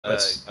I'm going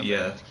to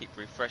Yeah, have to keep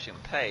refreshing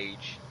the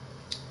page,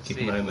 keep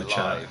seeing an eye if on we're the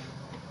chat. live.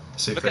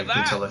 See if Look they at can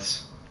that! tell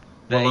us.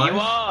 We're There you live.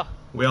 are.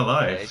 We are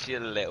live. There's your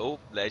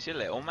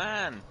little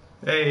man.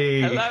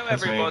 Hey, Hello,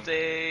 that's me.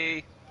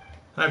 everybody.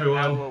 Hi How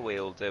everyone. are we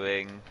all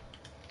doing?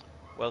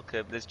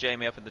 Welcome. There's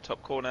Jamie up in the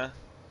top corner.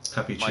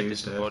 Happy My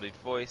Tuesday. disembodied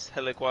voice.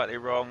 Hello, quietly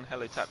wrong.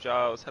 Hello, Tap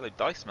Giles. Hello,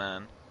 Dice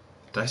Man.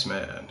 Dice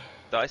Man.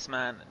 Dice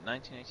Man,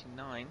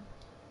 1989.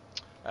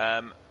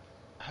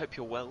 Hope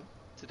you're well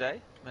today.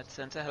 Med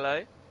Center.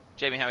 Hello,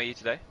 Jamie. How are you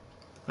today?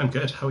 I'm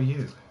good. How are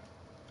you?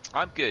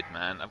 I'm good,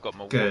 man. I've got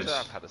my Good. water.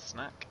 I've had a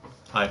snack.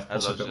 I've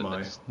As I also was got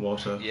just, my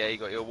water. yeah, you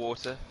got your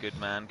water. Good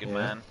man, good Yeah,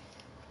 man.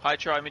 Hi,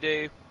 try me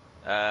do.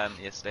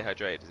 Yes, stay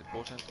hydrated is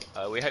important.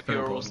 We hope very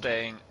you're all important.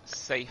 staying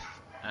safe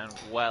and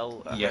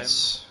well at home.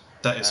 Yes,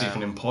 that is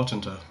even Um,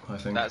 importanter, I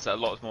think. that's a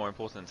lot more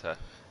important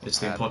It's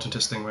the um,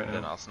 importantest thing right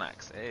than now. our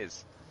snacks. It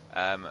is.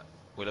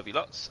 We love you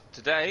lots.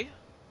 Today,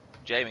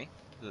 Jamie,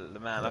 the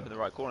man Yeah, up in the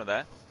right corner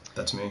there,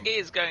 that's me.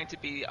 is going to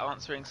be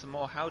answering some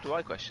more how do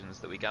I questions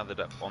that we gathered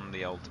up on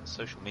the old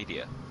social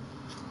media.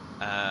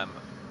 Um,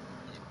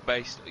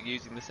 Based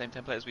using the same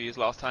template as we used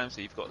last time,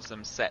 so you've got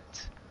some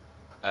set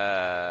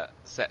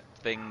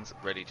things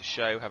ready to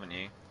show, haven't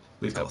you?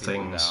 We've Tell got people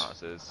their things.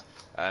 answers.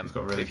 We've got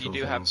But really if you cool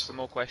do have things. some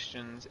more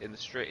questions in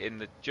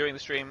the during the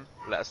stream,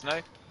 let us know,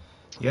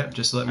 Yeah,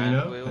 just let me and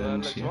know, we'll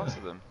and look to yeah. answer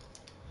them.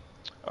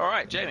 All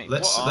right, Jamie, what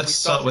Let's are let's we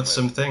start starting with with?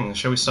 some things.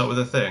 Shall we start with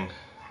a thing?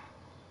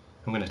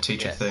 I'm going to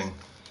teach a Yes. thing.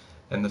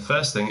 And the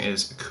first thing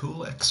is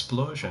cool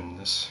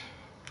explosions.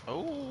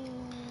 Oh,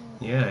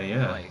 Yeah.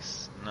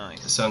 nice, It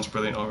nice. sounds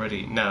brilliant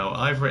already. Now,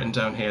 I've written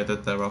down here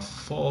that there are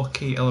 4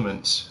 key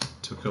elements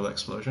to a cool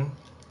explosion.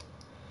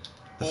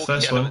 The Four key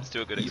first one, elements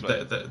to a good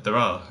explosion. there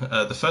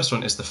are. The first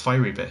one is the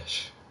fiery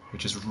bit,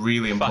 which is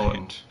really Fire.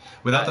 important.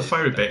 Without That the is,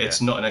 fiery bit, yeah. it's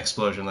not an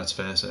explosion, let's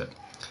face it.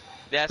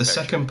 Yeah, The that's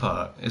very true. second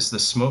part is the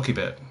smoky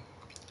bit,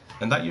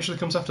 and that usually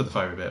comes after the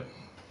fiery bit.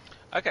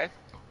 Okay,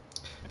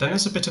 Then okay.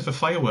 there's a bit of a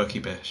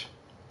fireworky bit,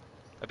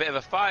 A bit of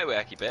a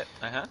fireworky bit,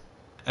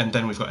 and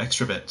then we've got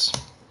extra bits.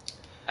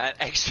 and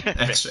extra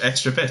bits.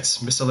 Extra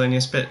bits,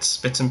 miscellaneous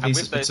bits and And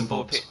pieces, bits and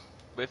bobs.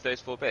 with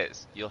those 4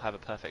 bits, you'll have a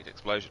perfect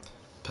explosion.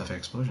 Perfect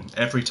explosion.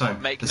 Every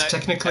time. Make There's note.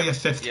 technically a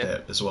fifth Yeah.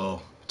 bit as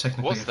well.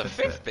 Technically What's a the fifth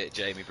bit. fifth bit,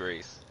 Jamie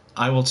Breeze?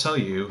 I will tell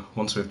you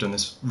once we've done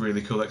this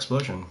really cool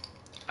explosion.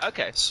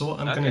 Okay. So what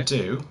I'm going Okay. to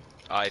do,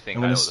 I I'm think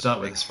going I to know what the start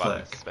with big this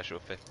fun flick. special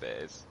fifth bit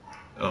is.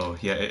 Oh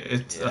yeah, I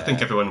think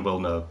Yeah. everyone will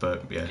know,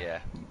 but yeah, Yeah.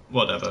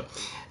 whatever.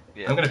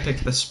 Yeah. I'm going to pick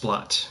the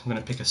splat. I'm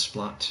going to pick a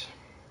splat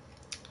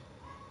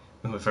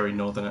with a very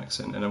northern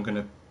accent, and I'm going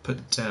to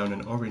put down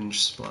an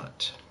orange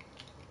splat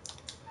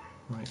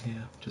right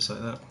here, just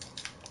like that.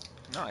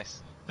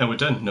 Nice. And we're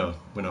done. No,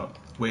 we're not.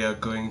 We are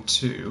going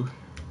to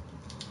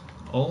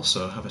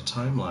also have a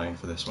timeline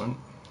for this one,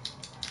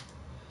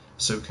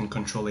 so we can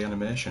control the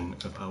animation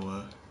of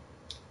our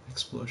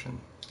explosion.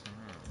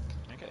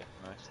 Okay.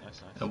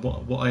 Nice. And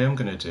what I am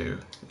going to do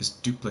is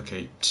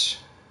duplicate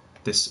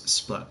this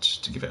splat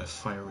to give it a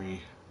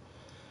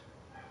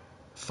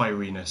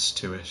fieriness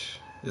to it.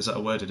 Is that a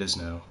word? It is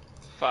now.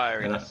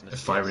 Fieriness.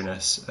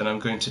 Fieriness. And I'm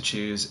going to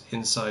choose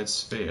inside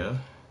sphere,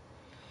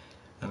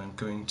 and I'm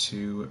going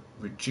to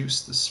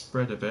reduce the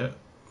spread a bit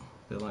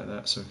like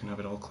that, so we can have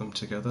it all clumped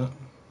together.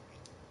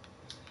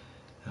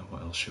 And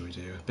what else should we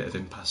do? A bit of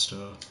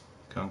impasto,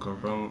 can't go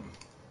wrong.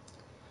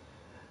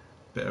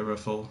 Bit of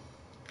ruffle,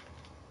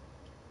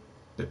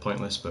 bit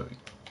pointless, but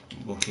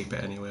we'll keep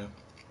it anyway.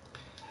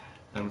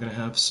 I'm going to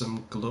have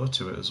some glow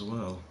to it as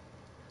well,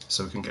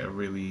 so we can get a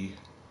really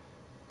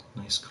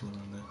nice colour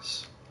on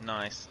this.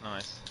 Nice.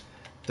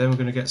 Then we're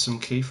going to get some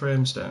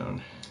keyframes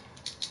down.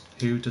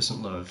 Who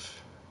doesn't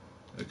love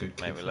a good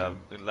keyframe? Mate,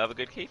 we love a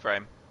good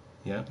keyframe.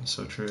 Yeah,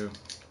 so true.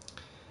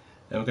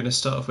 And we're going to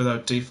start off with our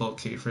default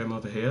keyframe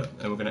over here,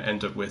 and we're going to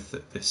end up with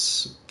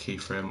this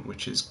keyframe,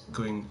 which is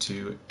going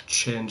to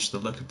change the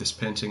look of this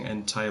painting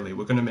entirely.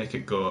 We're going to make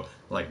it go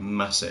like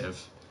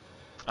massive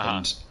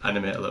and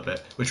animate a little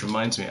bit. Which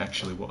reminds me,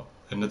 actually, what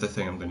another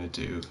thing I'm going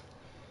to do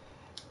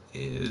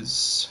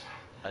is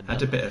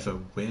add a bit of a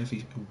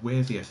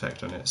wavy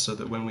effect on it, so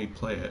that when we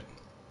play it,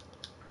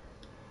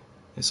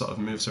 it sort of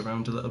moves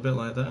around a little bit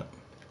like that.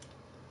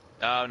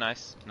 Oh,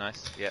 nice.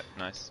 Yep,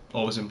 nice.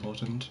 Always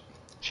important.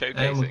 Showcasing.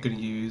 And we're going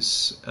to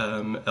use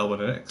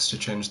L1 and X to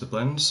change the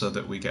blend so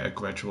that we get a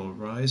gradual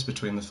rise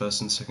between the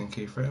first and second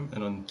keyframe.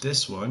 And on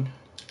this one,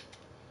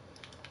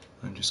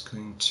 I'm just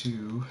going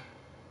to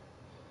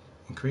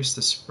increase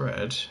the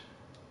spread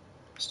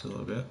just a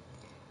little bit.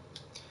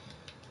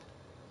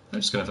 I'm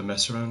just going to have a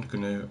mess around.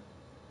 Going to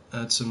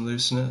add some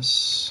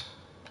looseness.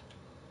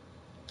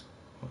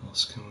 What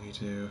else can we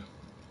do?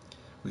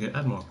 We can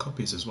add more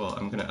copies as well.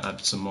 I'm going to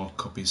add some more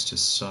copies to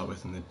start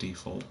with in the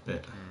default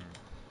bit.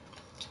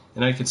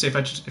 And you can see if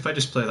I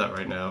just play that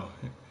right now,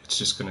 it's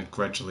just going to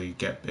gradually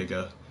get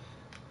bigger.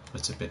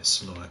 It's a bit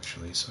slow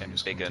actually, so I'm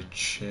just going to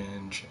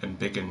change.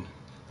 Embiggen.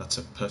 That's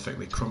a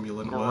perfectly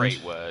cromulent word.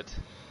 Great word.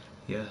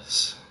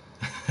 Yes.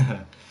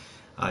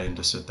 I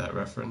understood that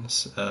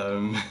reference.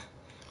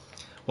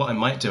 What I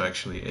might do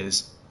actually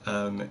is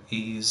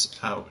ease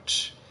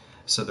out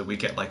so that we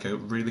get like a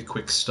really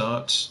quick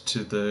start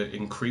to the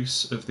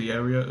increase of the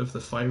area of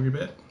the fiery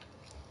bit.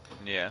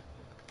 Yeah.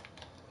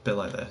 Bit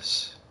like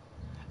this.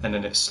 And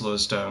then it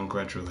slows down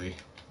gradually.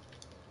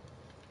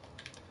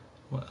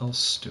 What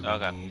else do we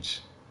need?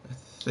 I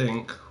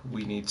think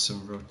we need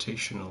some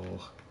rotational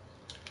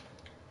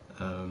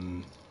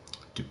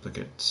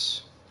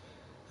duplicates.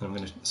 And I'm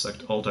going to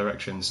select all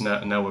directions.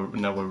 Now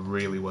we're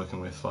really working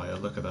with fire.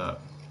 Look at that.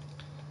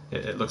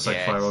 It looks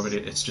like fire already.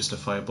 It's just a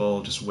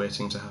fireball just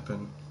waiting to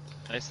happen.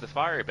 It's the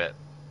fiery bit.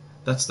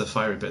 That's the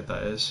fiery bit,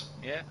 that is.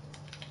 Yeah.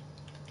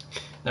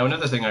 Now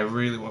another thing I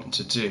really want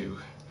to do.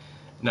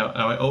 Now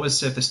I always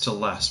save this till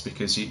last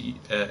because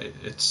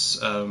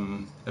it's a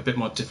bit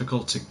more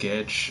difficult to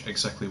gauge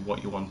exactly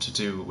what you want to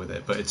do with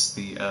it. But it's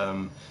the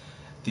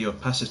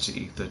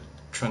opacity, the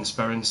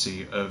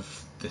transparency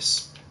of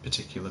this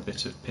particular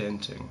bit of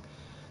painting.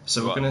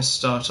 So we're going to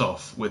start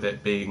off with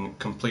it being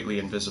completely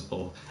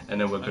invisible, and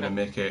then we're going to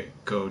make it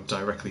go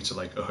directly to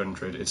like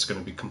 100. It's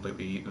going to be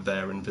completely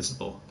there and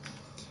visible.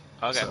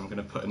 Okay. So I'm going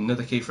to put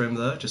another keyframe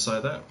there, just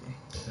like that,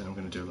 and I'm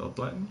going to do a little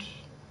blend,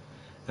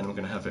 and I'm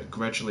going to have it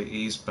gradually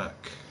ease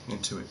back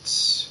into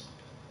its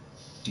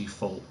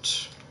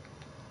default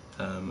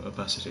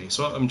opacity.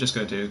 So what I'm just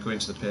going to do is go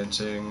into the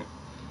painting,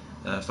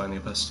 find the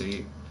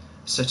opacity,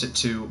 set it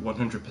to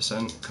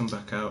 100%, come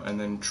back out, and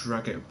then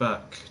drag it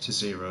back to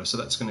 0. So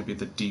that's going to be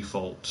the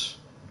default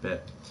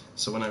bit.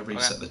 So when I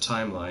reset the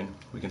timeline,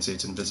 we can see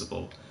it's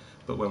invisible.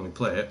 But when we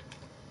play it,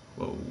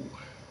 whoa.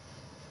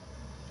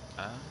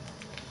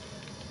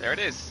 There it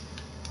is.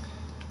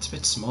 It's a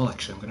bit small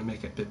actually, I'm going to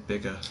make it a bit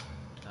bigger.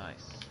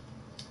 Nice.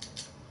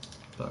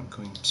 But I'm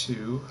going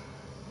to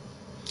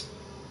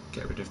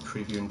get rid of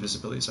preview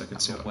invisibility so I can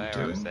see what I'm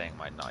doing. I'm saying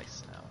my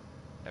nice now,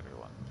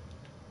 everyone.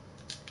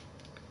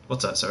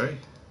 What's that, sorry?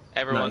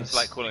 Everyone's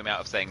like calling me out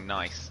of saying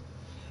nice.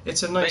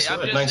 It's a nice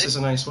word. Nice is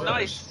a nice word.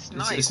 Nice. It's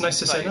nice. It's nice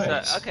to say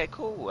nice. Okay,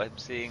 cool. I'm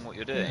seeing what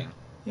you're doing.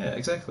 Yeah,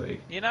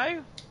 exactly. You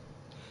know?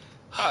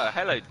 Oh,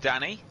 hello,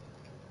 Danny.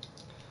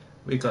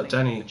 We got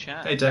Danny.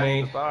 Hey,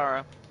 Danny.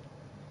 What's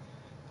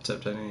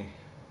up, Danny?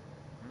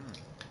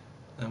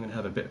 I'm going to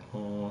have a bit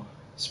more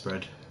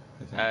spread,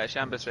 I think.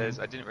 Shamba says,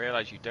 I didn't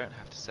realise you don't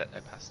have to set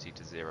opacity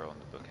to 0 on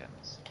the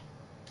bookends.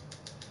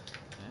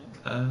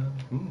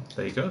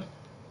 There you go.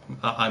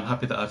 I'm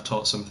happy that I've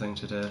taught something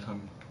today.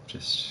 I'm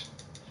just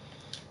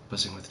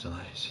buzzing with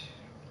delight.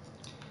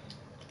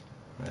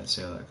 Right, let's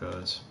see how that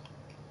goes.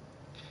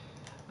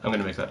 I'm going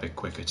to make that bit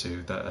quicker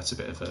too. That's a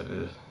bit of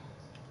a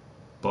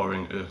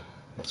boring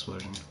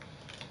explosion.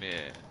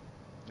 Yeah,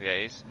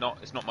 it's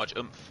not much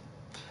oomph.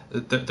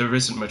 There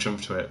isn't much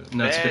oomph to it.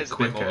 No, it's a bit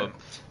quicker.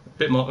 A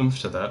bit more oomph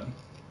to that.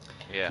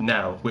 Yeah.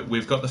 Now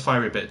we've got the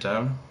fiery bit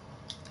down.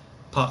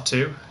 Part 2.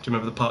 Do you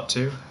remember the part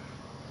 2?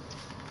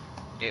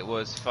 It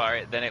was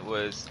fire. Then it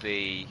was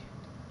the.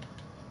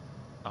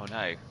 Oh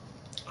no.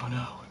 Oh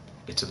no.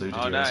 It's eluded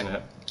you, isn't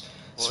it?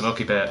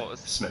 Smoky bit.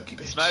 Smoky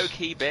bit.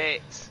 Smoky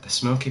bit. The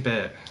smoky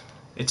bit.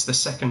 It's the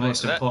second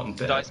most important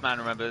bit. Dice Man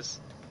remembers.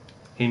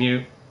 He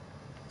knew.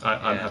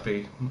 I'm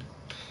happy.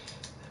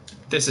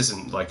 This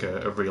isn't like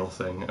a real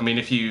thing. I mean,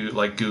 if you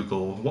like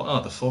Google what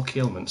are the 4 key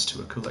elements to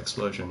a cool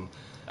explosion,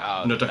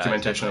 no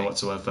documentation on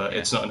whatsoever. Yeah.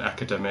 It's not an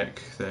academic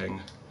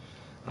thing.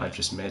 I've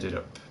just made it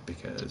up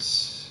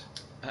because.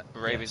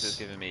 Ravens has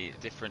given me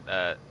different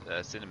can't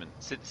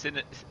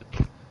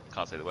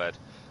say the word.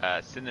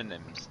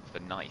 Synonyms for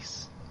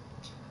nice.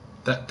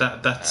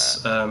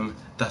 That's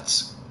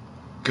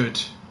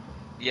good.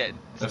 Yeah,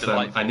 it's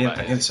delightful. I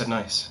nearly said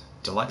nice.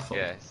 Delightful.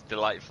 Yeah, it's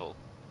delightful.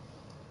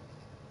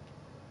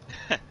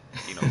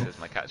 Enoch says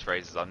my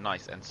catchphrases are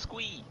nice and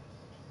squee.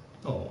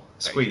 Oh,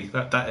 squee.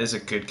 That is a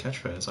good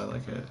catchphrase. I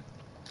like it.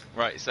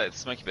 Right, so the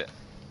smoky bit.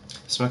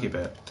 Smoky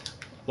bit.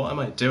 What I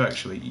might do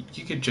actually,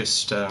 you could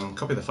just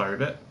copy the fiery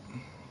bit.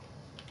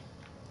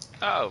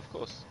 Oh, of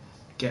course.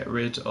 Get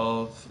rid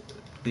of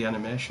the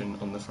animation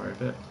on the fiery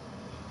bit.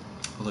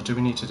 Although, do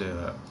we need to do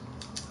that?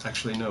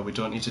 Actually, no, we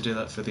don't need to do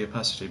that for the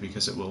opacity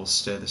because it will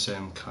stay the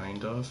same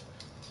kind of.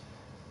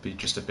 Be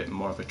just a bit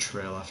more of a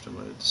trail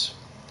afterwards.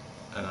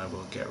 And I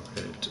will get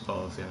rid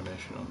of the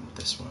animation on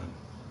this one.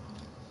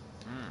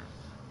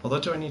 Although,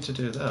 do I need to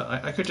do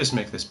that? I could just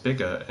make this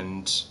bigger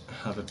and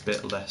have a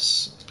bit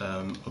less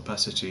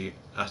opacity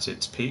at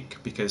its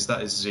peak, because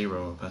that is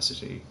 0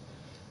 opacity.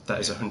 That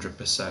is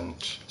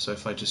 100%. So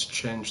if I just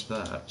change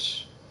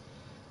that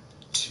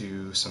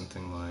to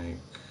something like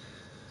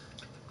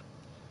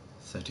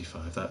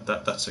 35,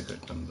 that's a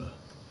good number.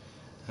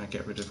 And I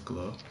get rid of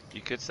glow.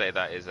 You could say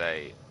that is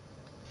a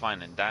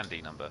fine and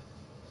dandy number.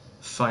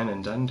 Fine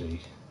and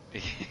dandy?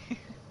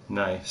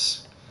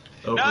 Nice.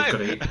 Oh, no!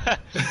 we've got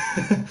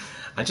to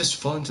I just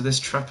fall into this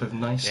trap of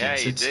niceness. Yeah,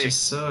 you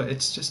it's do.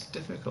 It's just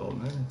difficult,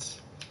 man.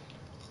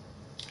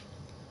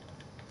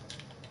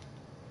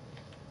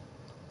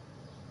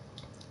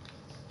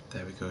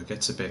 There we go. It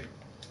gets a bit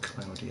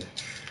cloudy-ish.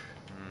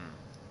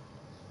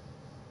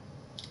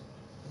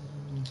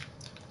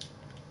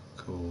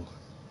 Cool.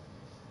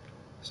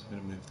 So I'm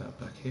going to move that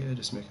back here.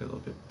 Just make it a little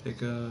bit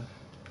bigger.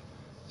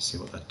 see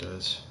what that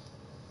does.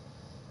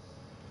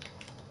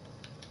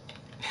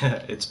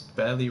 It's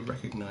barely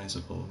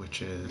recognizable,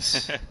 which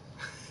is...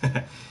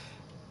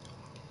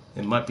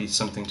 It might be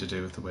something to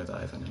do with the way that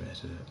I've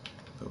animated it,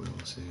 but we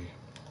will see.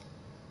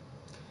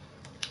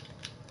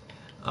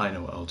 I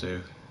know what I'll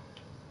do.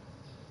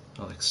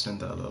 I'll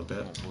extend that a little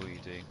bit. What will you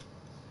do?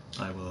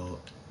 I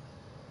will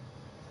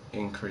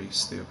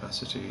increase the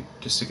opacity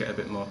just to get a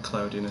bit more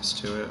cloudiness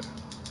to it.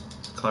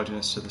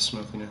 Cloudiness to the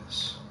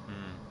smokiness.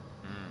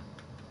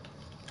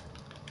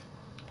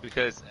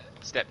 Because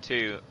step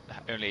 2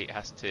 only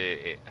has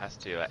to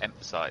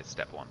emphasize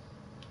step 1.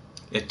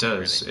 It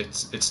does. Really?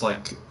 It's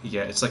like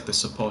it's like the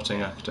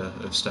supporting actor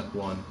of step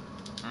 1.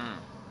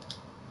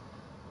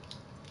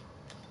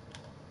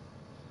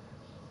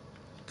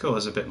 Cool,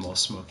 there's a bit more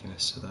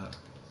smokiness to that.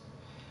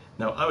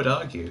 Now, I would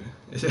argue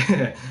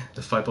the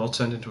fireball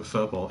turned into a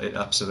furball. It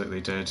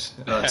absolutely did.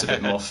 It's a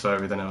bit more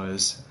furry than I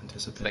was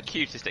anticipating. The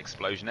cutest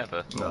explosion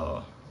ever.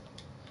 Oh.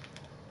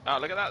 Oh,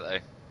 look at that though.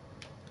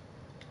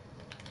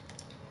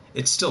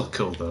 It's still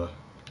cool though,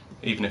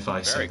 even if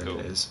I say that cool.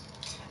 it is.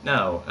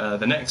 Now,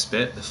 the next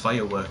bit, the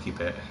fireworky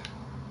bit.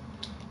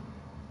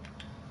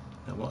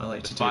 Now, what I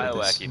like to do with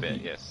this, fireworky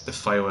bit, yes. The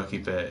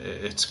fireworky bit,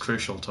 it's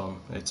crucial,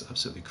 Tom. It's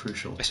absolutely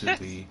crucial to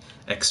the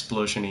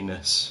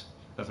explosioniness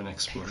of an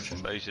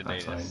explosion, I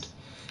find.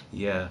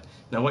 Yeah.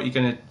 Now, what you're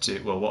going to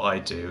do, well, what I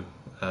do,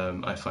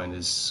 I find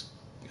is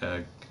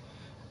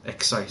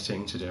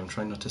exciting to do. I'm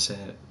trying not to say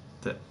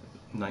that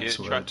nice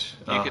word.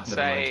 You could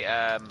say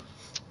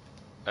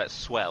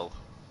swell.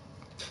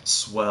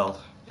 Swell.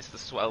 It's the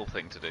swell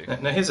thing to do.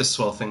 Now here's a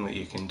swell thing that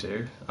you can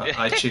do.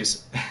 I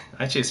choose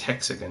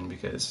hexagon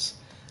because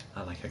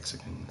I like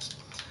hexagons.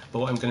 But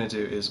what I'm going to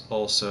do is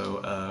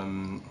also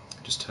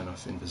just turn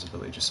off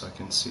invisibility just so I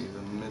can see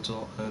the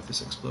middle of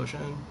this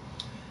explosion.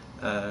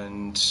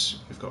 And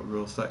we've got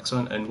rule flex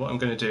on. And what I'm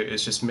going to do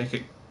is just make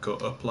it go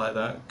up like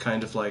that,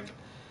 kind of like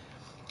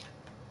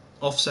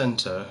off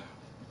center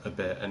a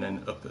bit and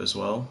then up as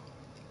well.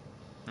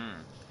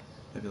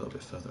 Maybe a little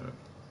bit further up.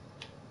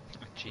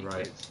 Jeez.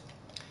 Right.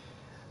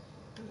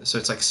 So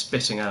it's like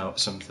spitting out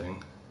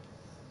something.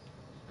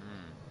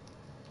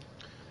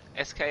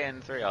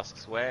 SKN3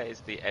 asks,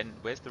 where's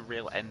the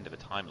real end of a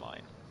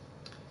timeline?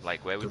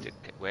 Like, where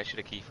should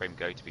a keyframe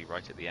go to be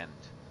right at the end?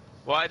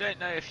 Well, I don't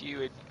know if you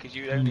would, because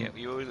you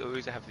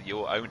always have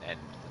your own end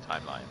of the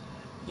timeline.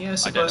 Yeah, I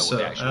I don't know suppose what so.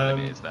 the actual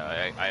limit is, though.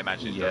 I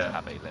imagine it doesn't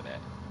have a limit.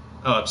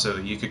 Oh,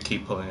 absolutely. You could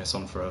keep pulling this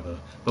on forever.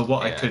 But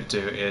what I could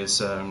do is,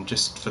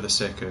 just for the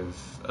sake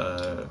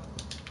of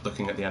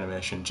looking at the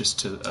animation, just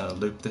to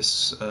loop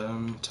this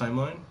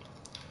timeline.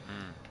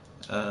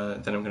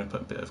 Then I'm going to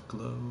put a bit of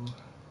glow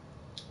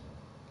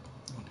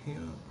on here.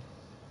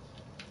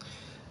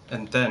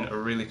 And then a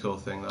really cool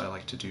thing that I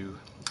like to do,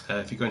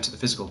 if you go into the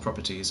physical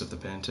properties of the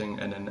painting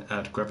and then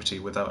add gravity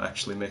without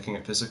actually making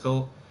it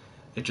physical,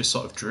 it just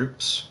sort of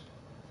droops.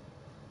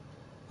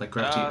 Like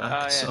gravity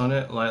acts on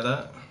it like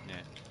that. Yeah.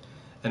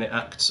 And it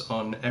acts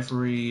on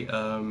every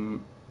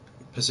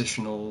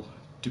positional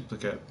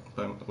duplicate,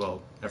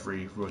 well,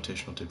 every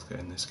rotational duplicate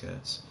in this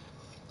case.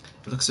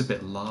 It looks a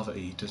bit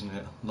lava-y, doesn't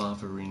it?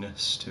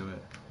 Lava-iness to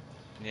it.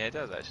 Yeah, it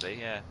does actually,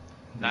 yeah.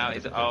 Now,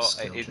 is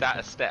that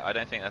a step? I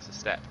don't think that's a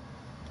step.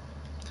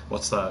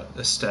 What's that?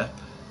 A step?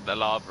 The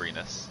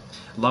lava-iness.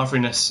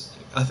 Lava-iness,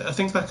 I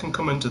think that can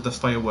come under the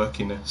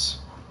fireworkiness.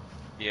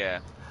 Yeah.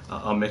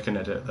 I'll make an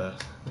edit there.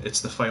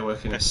 It's the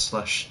fireworkiness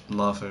 /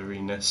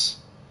 lava-iness.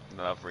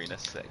 The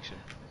lava-iness section.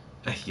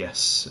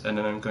 Yes, and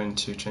then I'm going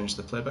to change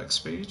the playback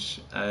speed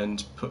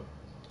and put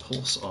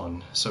pulse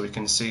on, so we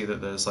can see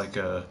that there's like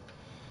a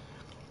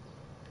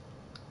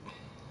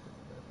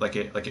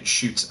it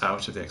shoots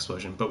out of the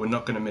explosion, but we're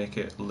not going to make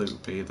it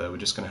loop either. We're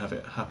just going to have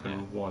it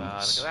happen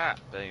once. Look at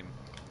that, boom.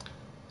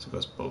 So it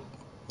goes boop,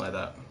 like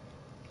that.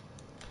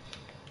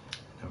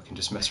 Now we can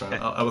just mess around.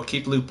 I will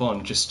keep loop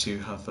on just to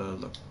have a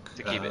look.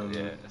 To keep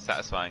it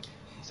satisfying.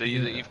 So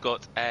you've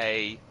got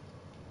a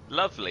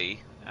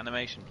lovely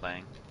animation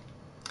playing.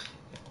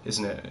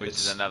 Isn't it? Which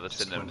is another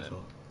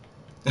synonym.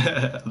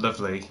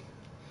 Lovely.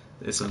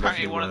 It's a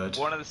Apparently lovely word.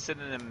 One of the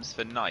synonyms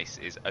for nice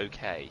is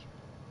okay.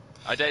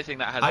 I don't think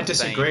that has I the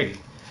disagree.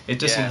 same... It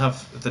doesn't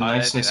have the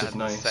niceness of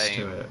nice same...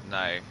 to it.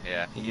 No,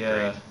 yeah.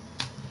 Yeah.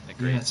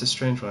 Agreed. Yeah, it's a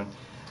strange one.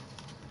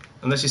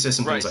 Unless you say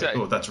something like,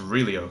 "Oh, that's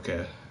really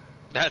okay."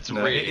 That's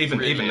really even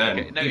then.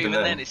 Okay. No, even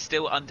then, it's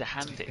still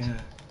underhanded.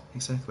 Yeah,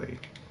 exactly.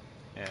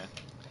 Yeah.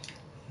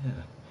 Yeah.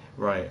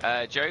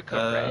 Right. Joker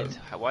Red,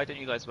 why don't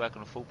you guys work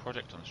on a full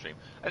project on stream?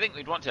 I think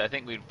we'd want to. I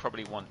think we'd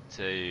probably want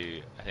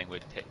to. I think we're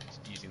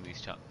using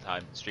these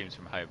streams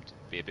from home to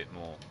be a bit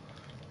more.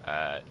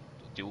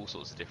 Do all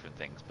sorts of different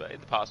things, but in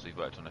the past we've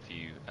worked on a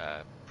few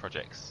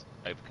projects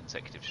over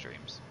consecutive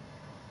streams.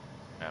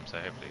 So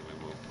hopefully we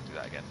will do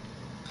that again.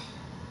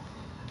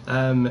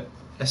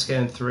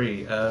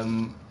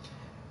 SKN3.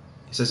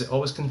 He says, it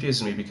always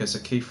confuses me because a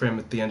keyframe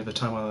at the end of a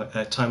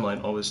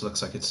timeline always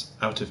looks like it's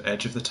out of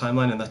edge of the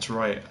timeline, and that's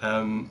right.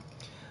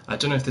 I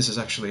don't know if this is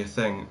actually a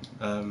thing.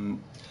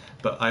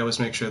 but I always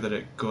make sure that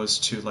it goes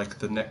to like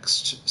the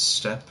next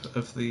step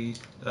of the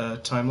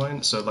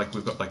timeline. So like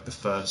we've got like the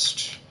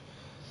first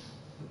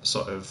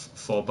sort of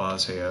 4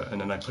 bars here, and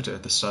then I put it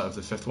at the start of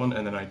the 5th one,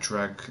 and then I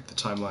drag the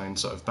timeline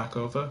sort of back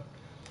over.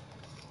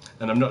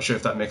 And I'm not sure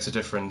if that makes a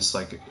difference,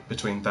 like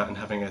between that and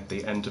having it at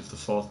the end of the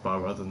 4th bar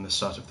rather than the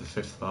start of the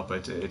 5th bar,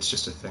 but it's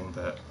just a thing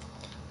that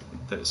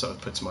sort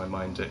of puts my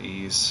mind at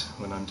ease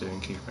when I'm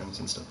doing keyframes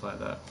and stuff like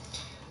that.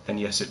 And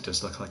yes, it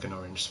does look like an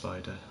orange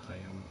spider.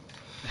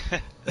 I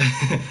am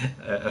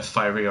a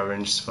fiery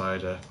orange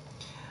spider.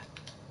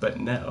 But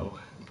now,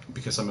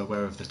 because I'm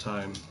aware of the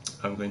time,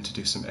 I'm going to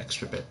do some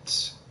extra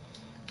bits.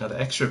 Now the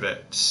extra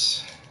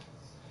bits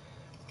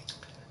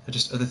are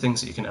just other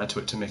things that you can add to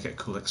it to make it a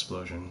cool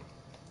explosion.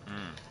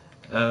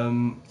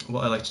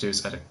 What I like to do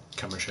is add a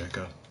camera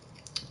shaker,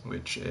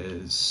 which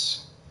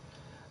is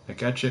a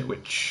gadget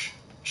which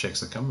shakes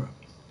the camera.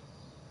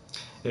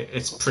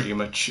 It's pretty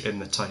much in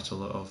the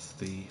title of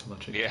the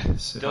Logic Yeah,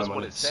 case, does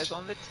what it says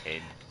on the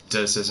tin.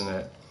 Does, isn't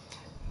it?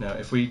 Now,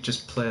 if we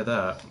just play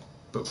that,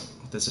 but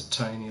there's a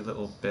tiny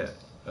little bit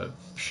of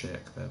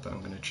shake there, but I'm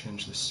going to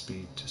change the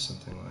speed to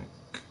something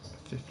like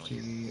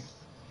 50,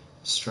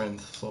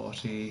 strength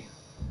 40,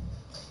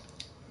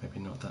 maybe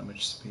not that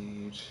much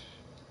speed.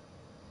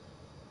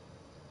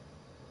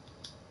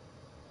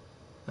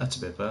 That's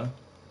a bit better.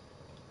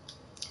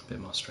 A bit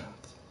more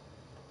strength.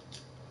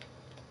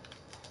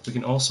 We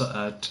can also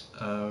add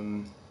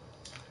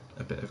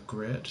a bit of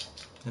grade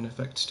and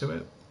effect to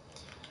it.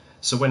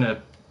 So when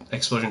an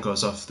explosion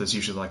goes off, there's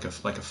usually like a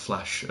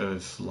flash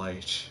of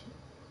light.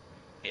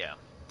 Yeah.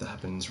 That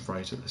happens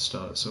right at the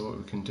start. So what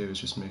we can do is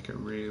just make it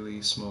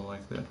really small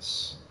like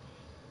this,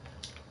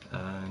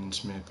 and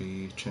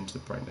maybe change the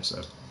brightness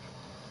up.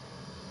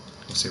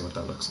 We'll see what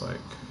that looks like.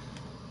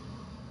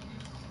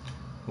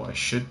 What I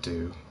should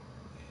do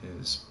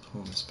is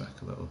pull this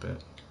back a little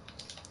bit.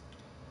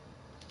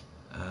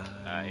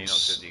 Enoch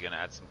says you're going to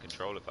add some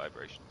controller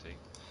vibration too.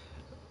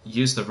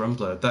 Use the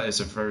rumbler. That is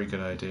a very good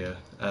idea.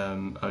 I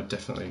would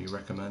definitely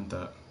recommend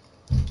that.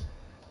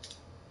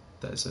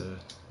 It's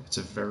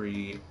a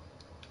very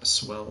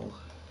swell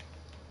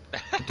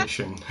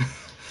addition.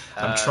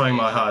 I'm trying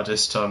my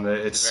hardest, Tom.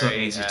 It's so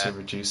easy to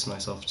reduce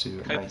myself to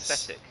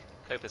copacetic.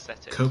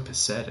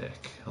 Copacetic.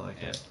 I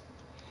like it.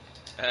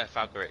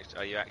 Falcorich,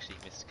 are you actually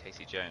Mr.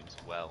 Casey Jones?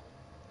 Well,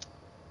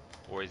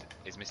 or is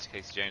Mr.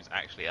 Casey Jones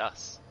actually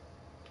us?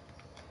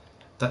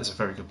 That is a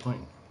very good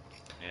point.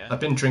 Yeah. I've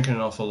been drinking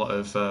an awful lot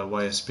of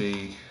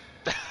YSB.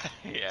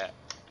 Yeah.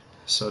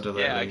 Soda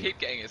lately. Yeah, I keep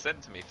getting it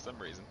sent to me for some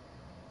reason.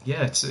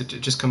 Yeah, it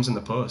just comes in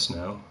the post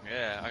now.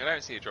 Yeah, I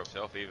don't see it dropped it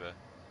off either.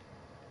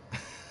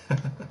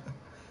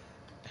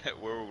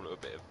 We're all a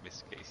bit of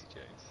Mr. Casey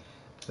Jones.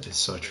 That is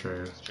so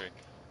true. It's true.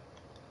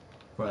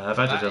 Right, I've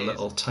added a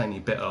little tiny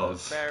bit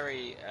of...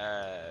 very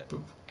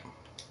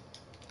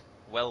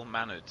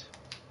well-mannered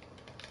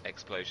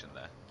explosion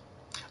there.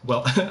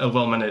 Well, a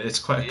well-mannered, it's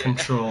quite a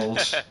controlled,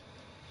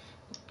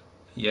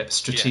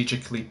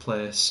 strategically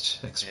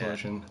placed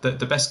explosion.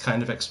 The best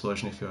kind of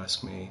explosion, if you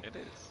ask me. It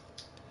is.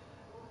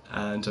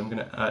 And I'm going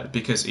to,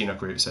 because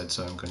Enoch Root said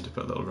so, I'm going to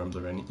put a little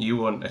rumbler in. You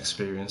won't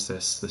experience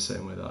this the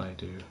same way that I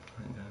do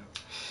right now.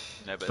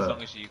 No, but as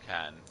long as you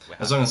can.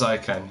 As long as I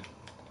can,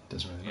 it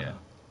doesn't really matter.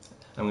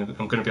 I'm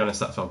going to be honest,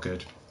 that felt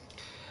good.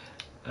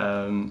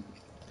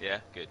 Yeah,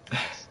 good.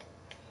 Nice.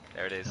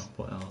 There it is. Now,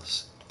 what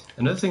else?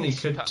 Another thing you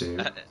could do...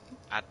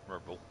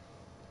 Admirable.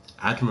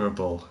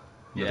 Admirable.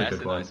 Another good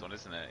that's a one. nice one,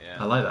 isn't it?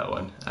 Yeah. I like that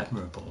one.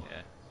 Admirable.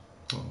 Yeah.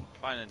 Oh,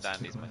 Fine and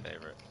dandy is my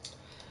favourite.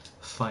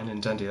 Fine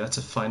and dandy. That's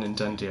a fine and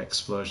dandy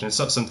explosion. It's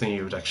not something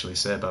you would actually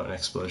say about an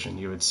explosion.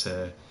 You would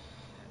say,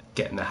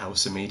 get in the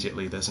house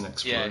immediately, there's an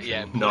explosion.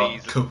 Yeah,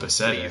 not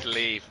copacetic.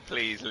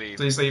 Please leave.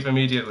 Please leave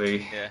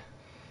immediately. Yeah.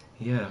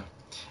 Yeah.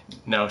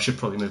 Now I should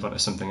probably move on to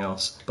something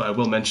else, but I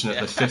will mention that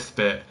the fifth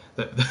bit,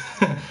 that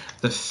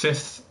the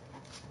fifth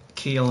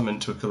key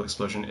element to a cool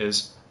explosion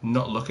is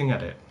not looking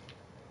at it,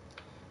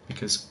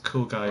 because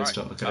cool guys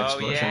don't look at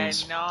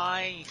explosions. Oh yeah,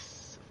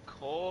 nice. Of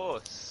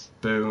course.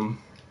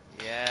 Boom.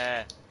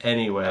 Yeah.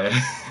 Anyway,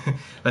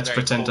 let's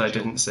pretend cordial. I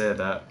didn't say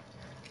that.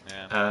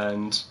 Yeah.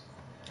 And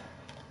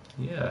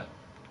yeah.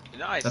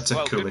 Nice. That's a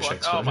coolish good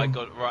explosion. Oh my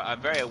god, right,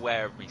 I'm very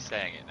aware of me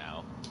saying it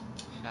now.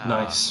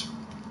 Nice.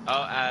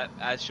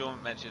 As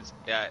Sean mentions,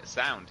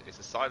 sound. It's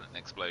a silent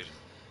explosion.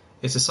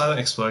 It's a silent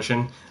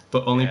explosion,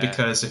 but only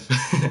because if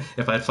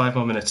if I had 5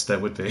 more minutes, there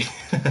would be.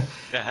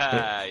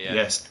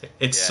 Yes,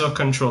 it's so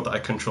controlled that I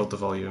controlled the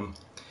volume.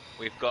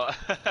 We've got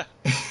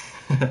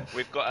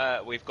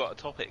we've got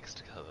topics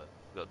to cover.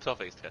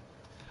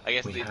 I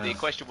guess the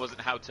question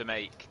wasn't how to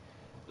make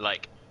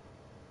like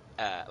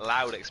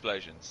loud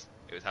explosions.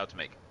 It was how to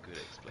make good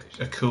explosions.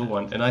 A cool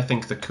one, and I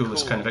think the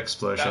coolest kind of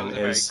explosion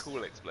that was is a very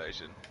cool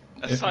explosion.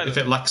 If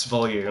it lacks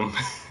volume,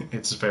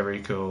 it's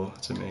very cool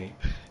to me.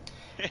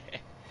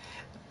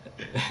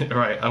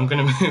 Right, I'm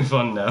going to move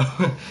on now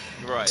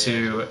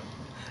to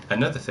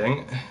another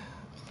thing,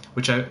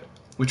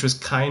 which was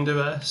kind of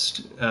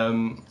asked.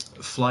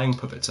 Flying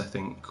puppets, I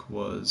think,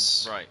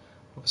 was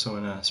what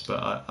someone asked,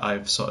 but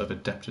I've sort of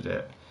adapted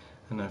it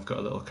and I've got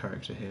a little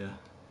character here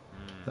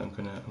Mm. that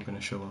I'm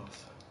gonna show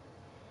off.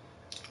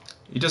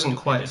 He doesn't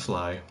quite pigeon?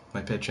 fly,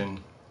 my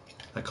pigeon.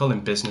 I call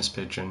him Business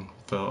Pigeon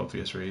for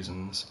obvious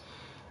reasons.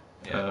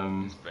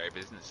 Yeah, it's very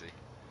businessy.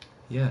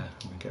 Yeah,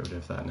 I'm gonna get rid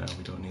of that now.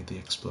 We don't need the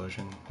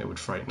explosion. It would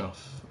frighten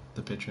off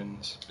the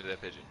pigeons. With their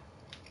pigeon.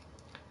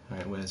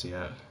 Alright, where's he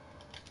at?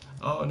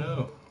 Oh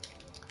no!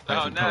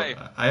 Oh no!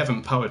 I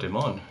haven't powered him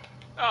on.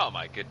 Oh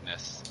my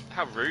goodness!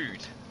 How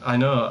rude! I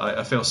know,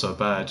 I feel so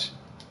bad.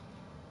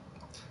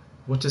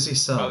 What does he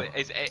sell? Oh,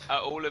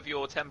 are all of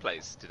your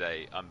templates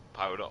today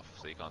powered off,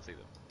 so you can't see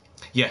them?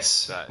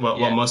 Yes. That- Well,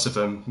 yeah. most of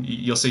them.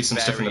 You'll see some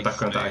stuff in the Very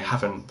background that I smooth.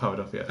 haven't powered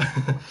off yet.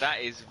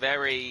 That is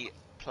very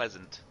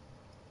pleasant.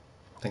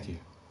 Thank you.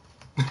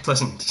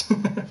 Pleasant.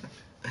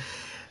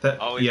 That,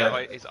 Oh,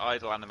 his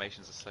idle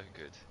animations are so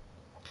good.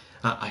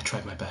 I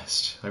tried my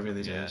best. I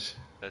really did. Yeah,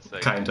 that's so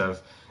Kind good.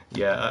 of.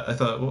 Yeah, I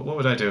thought, what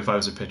would I do if I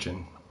was a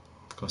pigeon?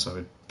 Of course, I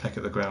would peck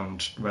at the ground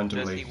Does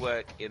randomly. he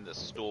work in the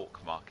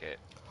stork market?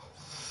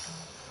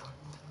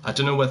 I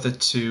don't know whether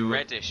to.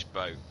 Reddish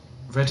boat.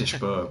 Reddish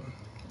boat.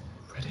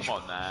 Reddish Come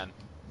on, boat. man.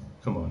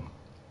 Come on.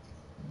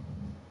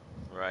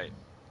 Right.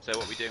 So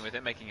what are we doing with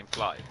him? Making him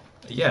fly?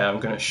 Yeah, I'm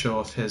going to show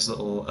off his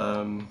little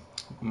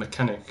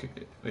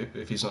mechanic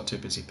if he's not too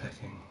busy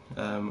pecking.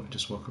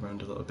 Just walk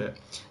around a little bit.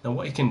 Now,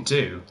 what he can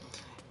do,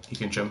 he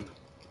can jump,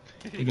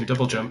 he can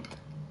double jump,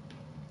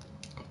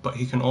 but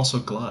he can also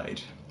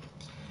glide.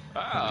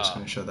 I'm just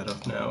going to show that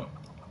off now.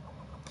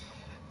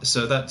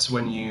 So that's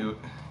when you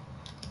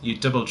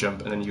double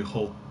jump and then you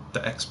hold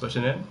the X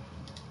button in,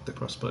 the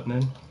cross button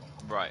in.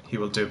 Right. He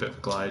will do a bit of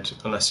a glide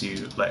unless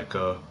you let it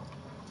go.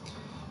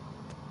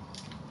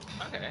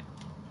 Okay.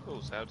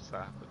 Cool. So how does that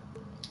happen?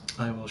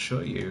 I will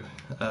show you.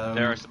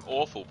 There are some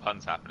awful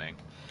puns happening.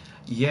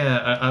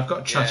 Yeah, I've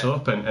got chat Yeah.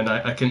 open, and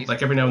I can He's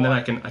like every now and then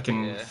I quite-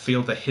 can yeah.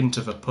 feel the hint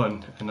of a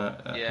pun, and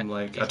Yeah. I'm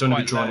like He's I don't want to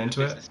quite be drawn low in into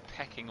the it. business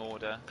pecking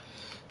order.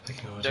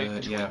 Picking order, Don't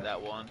tweet yeah.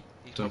 that one.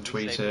 He's Don't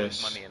probably tweet saved all his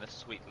it. money in a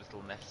sweet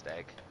little nest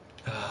egg.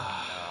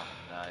 Ah,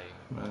 Oh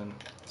no. man,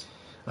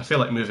 I feel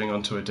like moving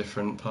on to a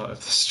different part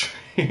of the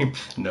stream.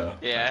 No,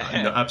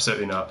 Yeah. no,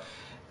 absolutely not.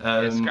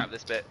 Yeah, scrap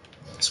this bit.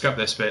 Scrap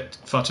this bit.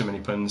 Far too many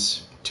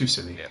puns. Too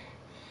silly. Yeah.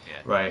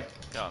 Yeah. Right.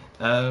 Go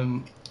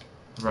on.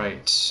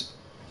 Right.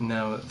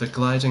 Now, the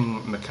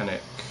gliding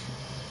mechanic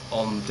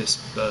on this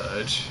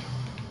bird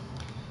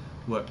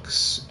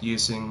works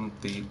using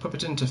the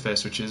Puppet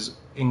interface, which is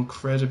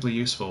incredibly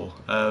useful.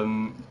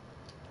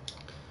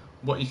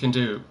 What you can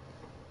do,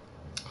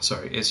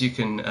 is you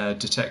can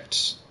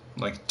detect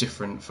like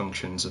different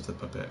functions of the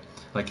puppet,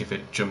 like if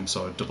it jumps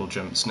or double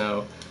jumps.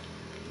 Now,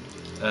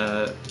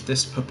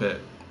 this puppet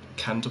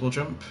can double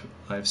jump.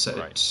 I've set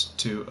it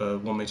to a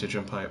 1 meter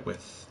jump height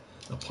with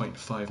a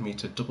 0.5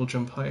 meter double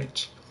jump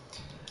height,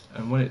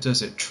 and what it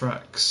does, it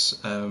tracks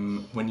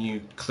when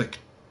you click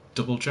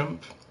double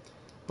jump,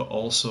 but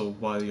also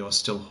while you're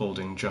still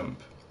holding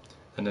jump,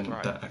 and then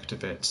that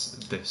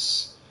activates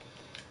this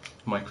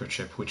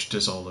microchip, which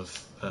does all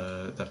of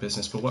that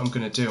business. But what I'm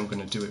going to do, I'm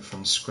going to do it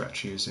from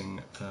scratch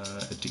using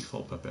a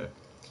default puppet,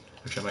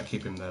 which I might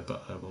keep him there,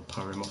 but I will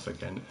power him off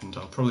again, and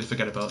I'll probably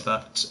forget about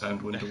that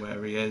and wonder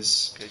where he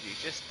is. Because you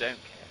just don't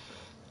care.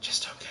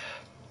 Just don't care.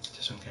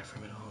 Just don't care for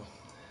him at all.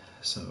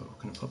 So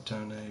we're going to pop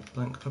down a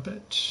blank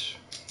puppet.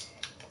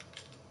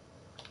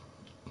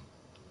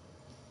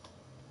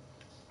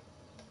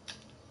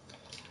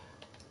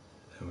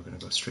 Then we're going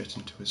to go straight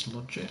into his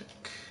logic.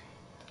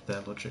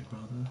 Their logic,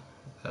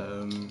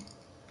 rather.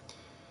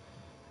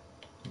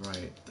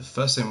 Right, the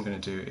first thing I'm going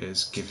to do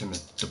is give him a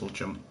double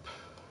jump.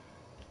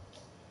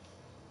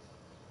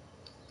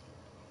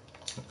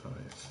 5.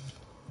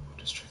 I'll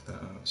just check that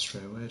out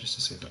straight away just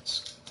to see if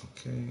that's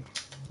okay.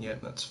 Yeah,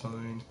 that's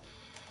fine.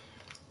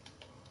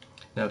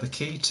 Now, the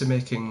key to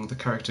making the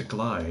character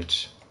glide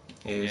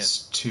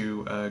is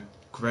to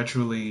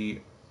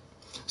gradually...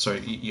 Sorry,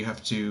 you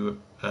have to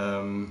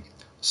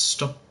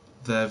stop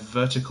their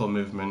vertical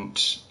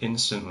movement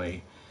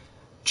instantly,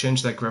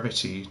 change their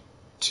gravity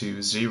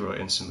to 0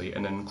 instantly,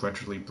 and then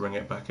gradually bring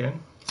it back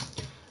in.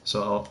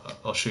 So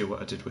I'll show you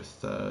what I did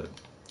with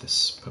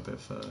this puppet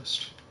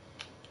first.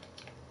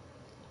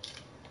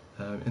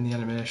 In the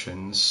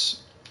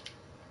animations,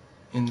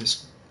 in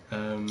this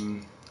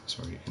in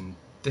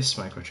this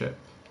microchip,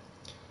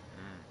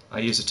 I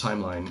use a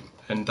timeline,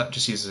 and that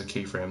just uses a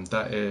keyframe.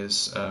 That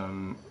is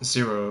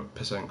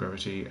 0%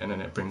 gravity, and then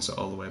it brings it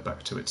all the way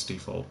back to its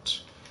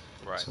default.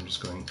 Right. So I'm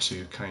just going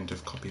to kind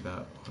of copy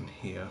that on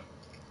here.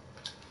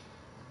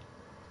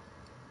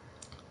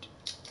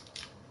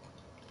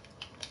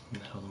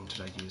 And how long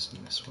did I use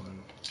on this one?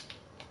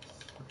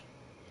 3.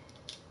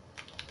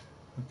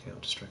 Okay, I'll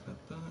just drag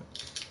that back.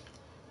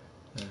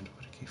 And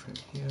put a keyframe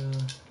here,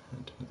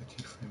 and another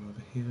keyframe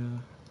over here.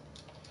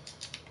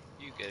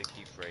 You get a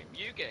keyframe.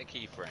 You get a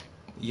keyframe.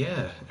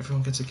 Yeah,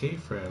 everyone gets a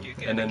keyframe. You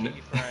get and a then,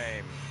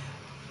 keyframe.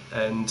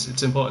 and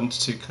it's important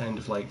to kind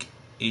of like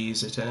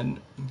ease it in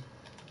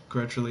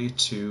gradually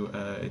to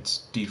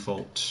its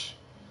default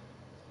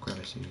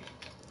gravity.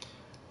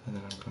 And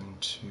then I'm going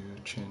to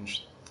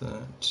change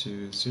that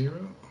to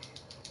 0.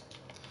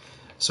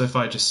 So if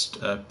I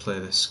just play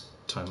this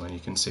timeline, you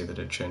can see that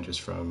it changes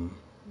from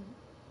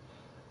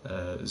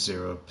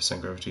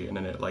 0% gravity, and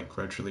then it like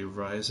gradually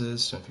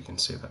rises. So if you can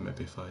see that,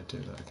 maybe if I do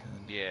that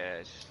again. Yeah,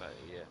 it's just like,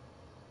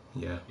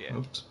 Yeah. Yeah.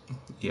 Oops.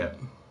 Yeah.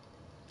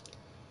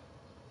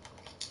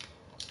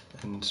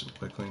 And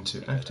we're going to See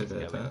where that's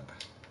activate going. that.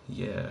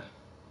 Yeah.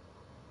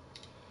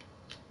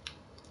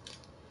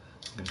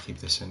 I'm going to keep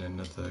this in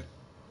another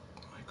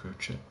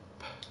microchip.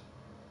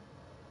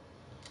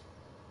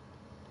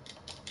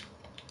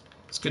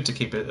 It's good to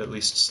keep it at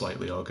least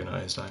slightly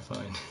organised, I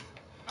find.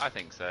 I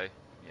think so.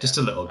 Yeah, Just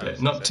a little I would bit,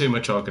 say not so. too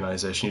much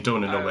organisation. You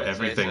don't want to know I where would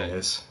say everything so.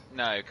 is.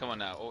 No, come on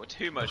now. Or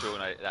too much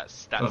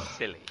that's Ugh.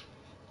 silly.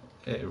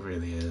 It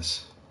really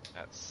is.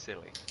 That's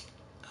silly.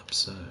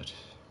 Absurd.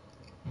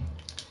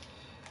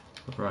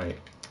 Right,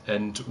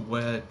 and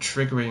we're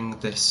triggering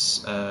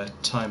this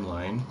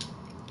timeline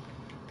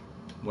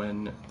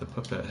when the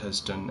puppet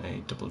has done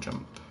a double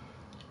jump,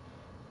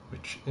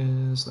 which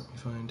is, let me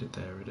find it,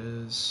 there it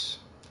is.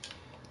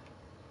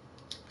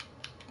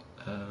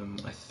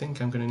 I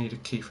think I'm going to need a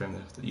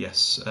keyframe.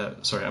 Yes,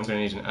 sorry, I'm going to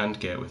need an AND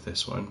gate with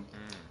this one,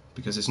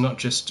 because it's not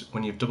just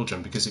when you've double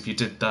jumped, because if you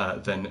did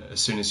that, then as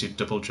soon as you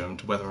double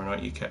jumped, whether or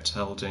not you kept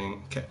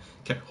holding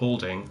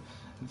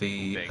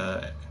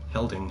the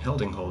holding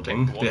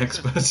the X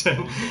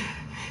button.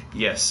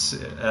 Yes,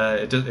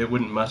 it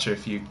wouldn't matter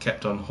if you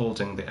kept on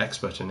holding the X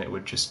button, it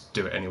would just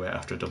do it anyway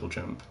after a double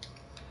jump.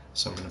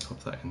 So I'm going to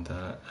pop that in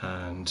there,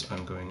 and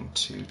I'm going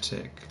to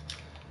take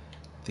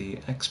the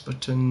X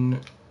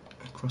button,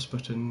 cross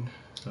button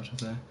out of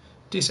there.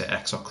 Do you say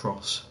X or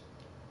cross?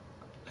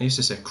 I used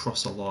to say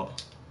cross a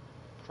lot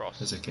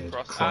Cross. as a kid.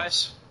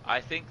 Cross.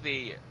 I think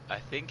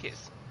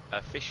it's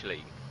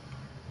officially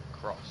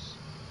cross.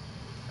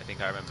 I think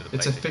I remember the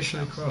It's PlayStation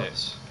officially accounts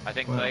cross. I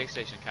think Wow.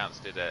 PlayStation accounts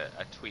did a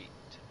tweet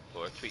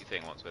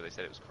thing once where they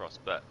said it was cross,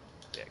 but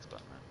the X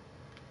button.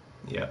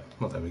 Yeah,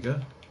 well there we go.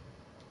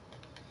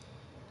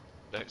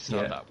 Don't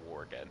start that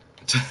war again.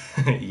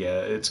 Yeah,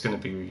 it's going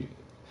to be.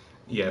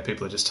 Yeah,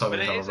 people are just telling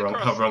me how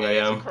wrong I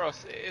am. It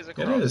is a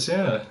cross. It is,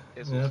 yeah.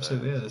 It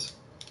Absolutely is.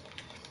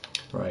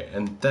 Right,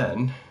 and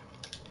then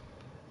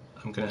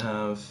I'm going to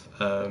have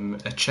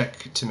a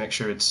check to make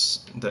sure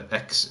it's that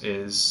X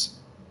is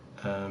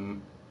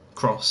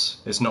cross,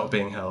 is not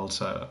being held.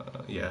 So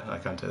yeah, I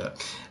can't do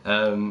that.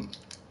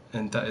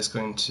 And that is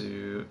going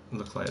to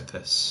look like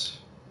this.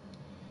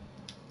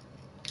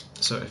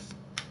 So if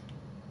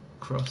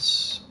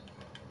cross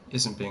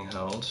isn't being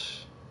held.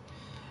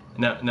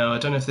 Now I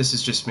don't know if this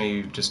is just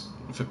me, just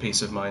for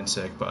peace of mind's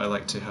sake, but I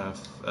like to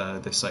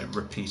have this like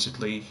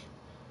repeatedly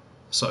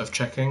sort of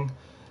checking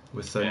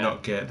with the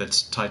NOT gate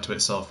that's tied to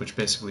itself, which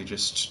basically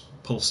just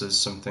pulses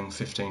something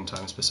 15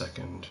 times per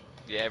second.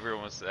 Yeah,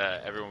 everyone was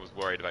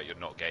worried about your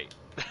NOT gate.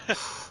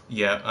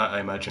 Yeah, I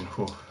imagine.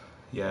 Whew.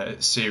 Yeah,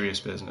 it's serious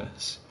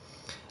business.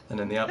 And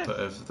then the output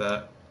of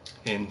that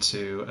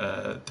into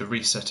the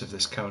reset of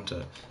this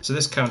counter. So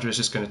this counter is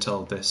just going to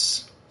tell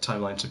this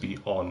timeline to be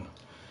on.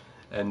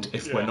 And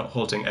if we're not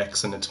holding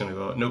X, then it's going to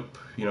go, nope,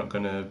 you're not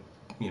going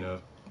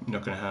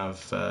to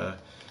have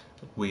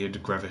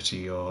weird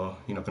gravity, or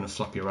you're not going to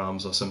flap your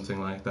arms or something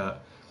like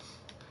that.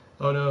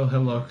 Oh no,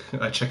 Hemlock,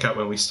 I check out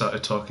when we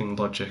started talking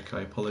logic,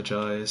 I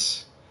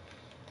apologise.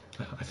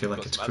 I feel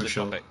like it's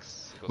crucial.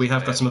 We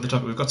have got some other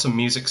topics. We've got some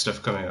music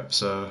stuff coming up,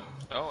 so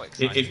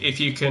if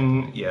you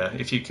can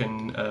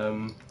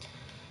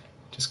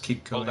just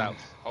keep going.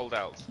 Hold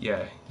out.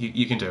 Yeah,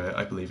 you can do it.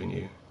 I believe in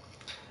you.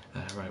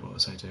 Right, what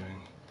was I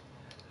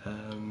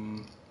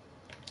doing?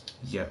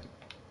 Yep.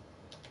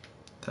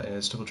 That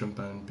is double jump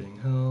band being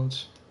held.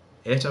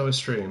 8-hour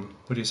stream.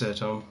 What do you say,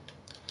 Tom?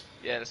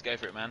 Yeah, let's go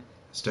for it, man.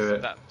 Let's do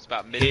it. It's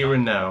about midnight. Here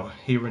and now.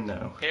 Here and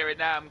now,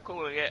 I'm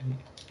calling it.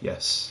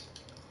 Yes.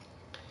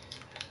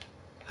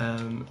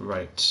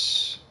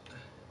 Right.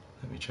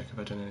 Let me check if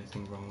I've done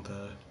anything wrong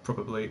there.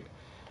 Probably.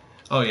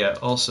 Oh yeah,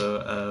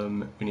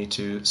 also, we need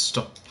to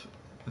stop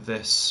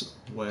this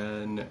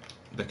when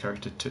the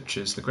character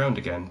touches the ground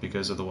again,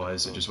 because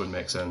otherwise it just wouldn't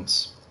make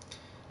sense.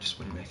 Just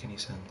wouldn't make any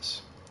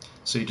sense.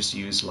 So you just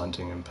use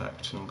landing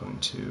impact, and I'm going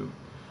to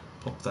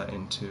pop that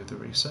into the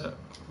reset.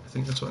 I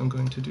think that's what I'm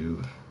going to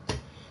do.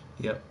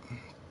 Yep.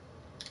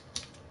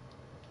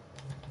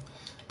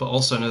 But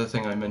also another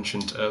thing I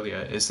mentioned earlier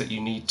is that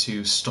you need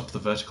to stop the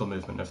vertical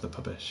movement of the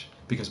puppet,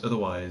 because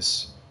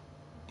otherwise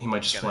he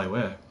might just fly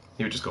away.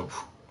 He would just go.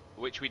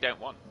 Which we don't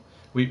want.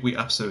 We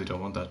absolutely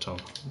don't want that, Tom.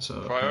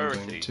 So priority.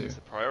 I'm going to, it's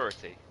a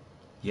priority.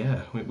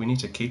 Yeah, we need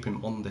to keep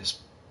him on this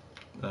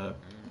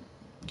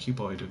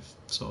cuboid of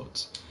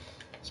sorts.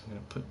 So I'm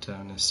going to put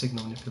down a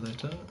signal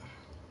manipulator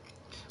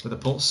with a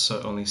pulse, so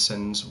it only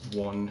sends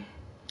one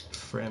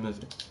frame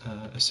of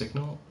a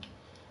signal.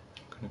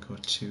 I'm going to go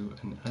to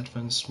an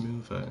advanced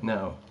mover.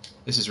 Now,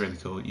 this is really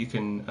cool. You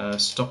can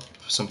stop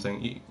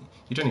something.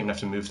 You don't even have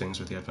to move things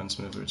with the advanced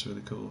mover. It's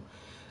really cool.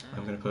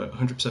 I'm going to put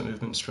 100%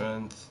 movement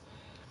strength.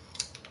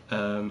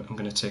 I'm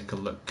going to take a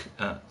look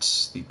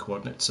at the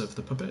coordinates of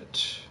the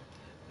puppet.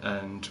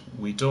 And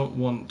we don't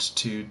want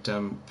to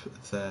damp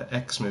their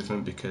X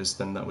movement, because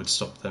then that would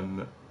stop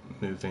them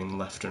moving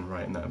left and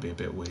right, and that would be a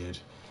bit weird.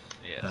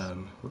 Yes.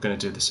 We're going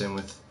to do the same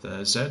with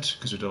Z,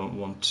 because we don't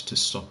want to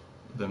stop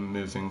them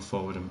moving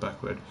forward and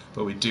backward,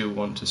 but we do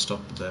want to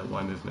stop their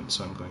Y movement,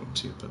 so I'm going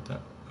to put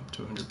that up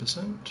to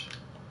 100%.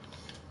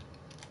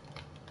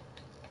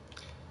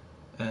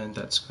 And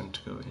that's going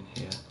to go in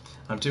here.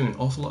 I'm doing an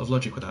awful lot of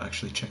logic without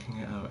actually checking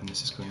it out, and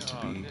this is going to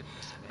be...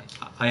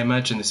 I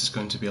imagine this is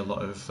going to be a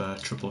lot of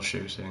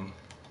troubleshooting,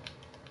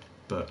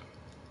 but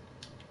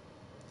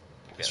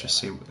let's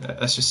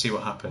just see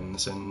what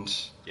happens. And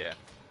yeah,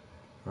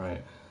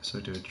 right. So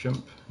do a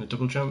jump and a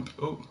double jump.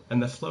 Oh,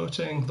 and they're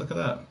floating. Look at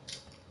that.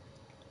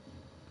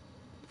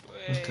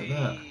 Look at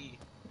that.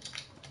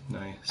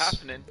 Nice. It's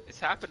happening. It's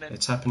happening.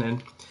 It's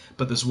happening.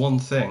 But there's one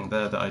thing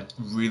there that I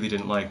really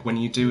didn't like. When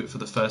you do it for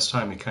the first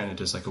time, it kind of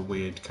does like a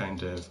weird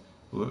kind of,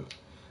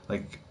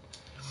 like,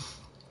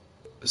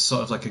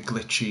 sort of like a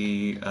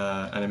glitchy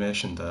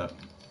animation there.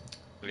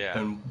 Yeah.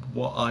 And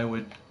what I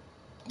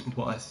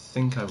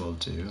think I will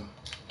do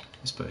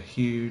is put a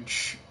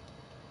huge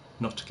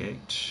NOT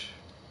gate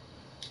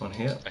on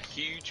here. A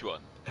huge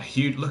one. A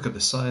huge. Look at the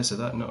size of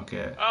that NOT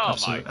gate. Oh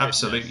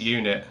absolute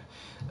unit.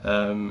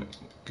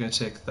 Going to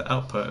take the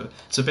output.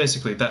 So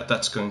basically,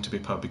 that's going to be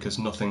powered because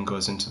nothing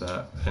goes into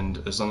that,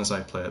 and as long as I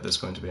play it, there's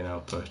going to be an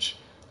output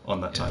on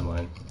that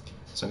timeline.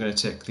 So I'm going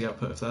to take the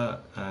output of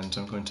that, and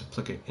I'm going to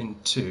plug it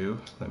into.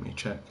 Let me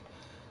check.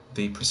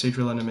 The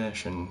procedural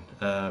animation,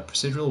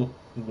 procedural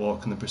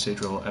walk, and the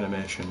procedural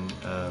animation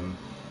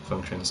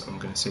functions. I'm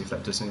going to see if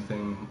that does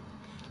anything.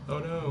 Oh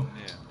no!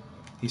 Yeah.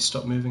 He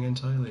stopped moving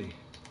entirely.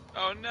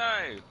 Oh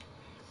no!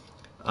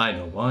 I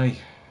know why.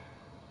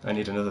 I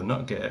need another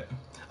NOT gate.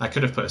 I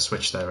could have put a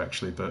switch there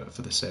actually, but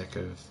for the sake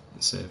of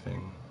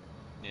saving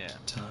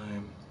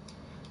time.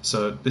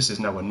 So this is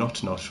now a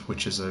NOT,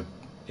 which is I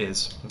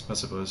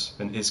suppose,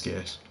 an is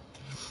gate.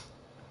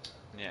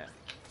 Yeah.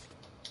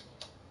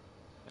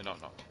 A NOT.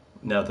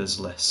 Now there's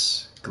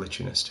less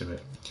glitchiness to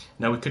it.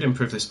 Now we could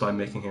improve this by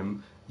making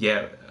him,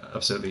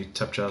 absolutely,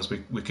 Tap Giles,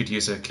 we could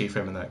use a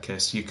keyframe in that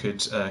case. You could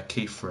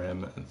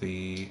keyframe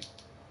the...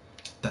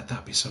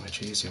 That'd be so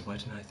much easier. Why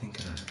didn't I think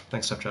of that?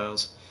 Thanks, Tap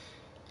Giles.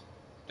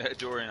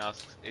 Dorian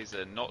asks, is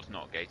a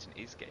NOT gate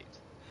an is gate?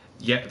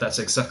 Yeah, that's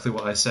exactly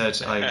what I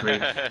said. I agree.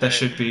 There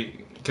should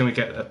be... Can we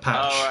get a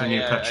patch, new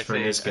patch for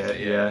an is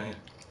gate?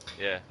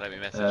 Yeah, let me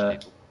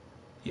message people.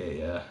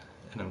 Yeah.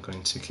 And I'm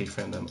going to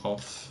keyframe them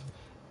off.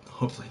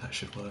 Hopefully that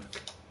should work.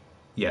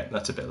 Yeah,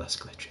 that's a bit less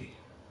glitchy.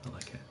 I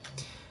like it.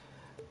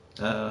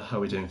 How are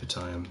we doing for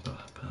time?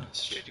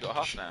 Past. Good, you got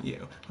half now. Yeah,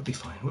 we'll be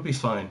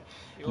fine.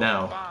 You're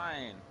now,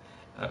 fine.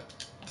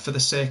 For the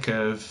sake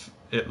of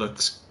it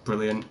looks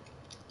brilliant,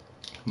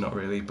 not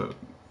really, but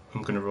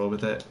I'm going to roll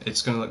with it.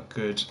 It's going to look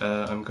good.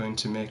 I'm going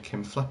to make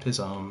him flap his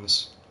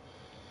arms,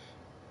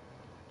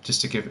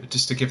 just to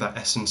give that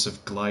essence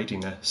of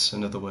glidiness.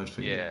 Another word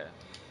for you. Yeah.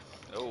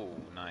 Oh,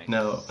 nice.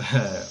 Now,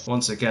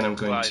 once again, I'm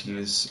going to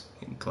use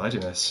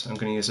glidiness. I'm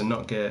going to use a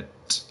NOT gate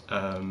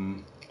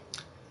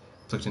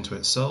plugged into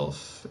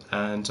itself,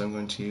 and I'm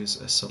going to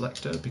use a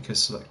selector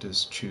because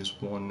selectors choose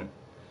one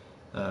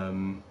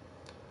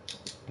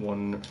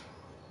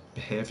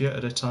behavior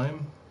at a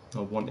time,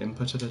 or one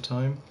input at a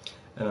time,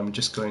 and I'm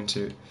just going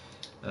to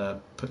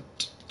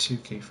put 2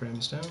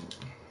 keyframes down.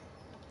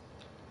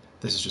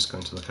 This is just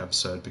going to look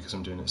absurd because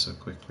I'm doing it so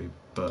quickly,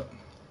 but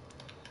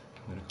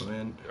I'm going to go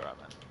in. You're right,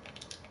 man.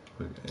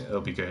 It'll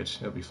be good,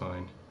 it'll be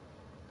fine.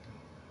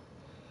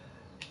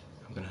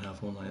 I'm going to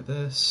have one like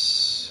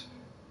this.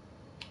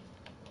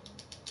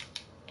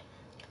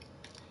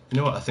 You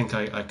know what, I think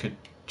I could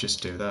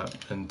just do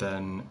that and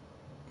then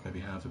maybe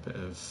have a bit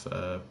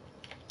of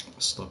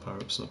slow power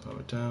up, slow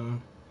power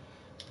down,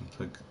 and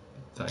plug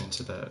that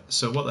into there.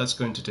 So what that's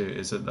going to do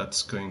is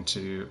that's going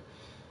to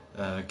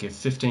give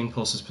 15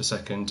 pulses per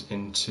second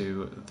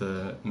into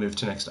the move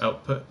to next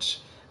output.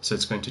 So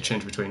it's going to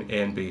change between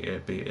A and B, A,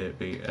 B, A,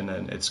 B, and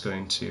then it's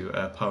going to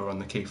power on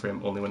the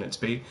keyframe only when it's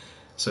B.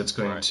 So it's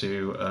going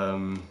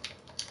to,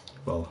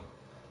 well,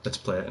 let's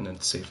play it and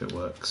then see if it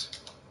works.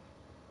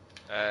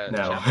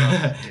 Now,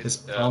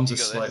 his arms are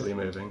slightly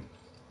moving.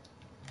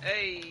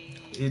 Hey!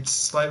 It's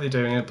slightly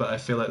doing it, but I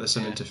feel like there's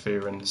some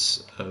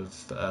interference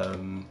of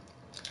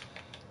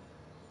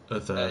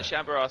other...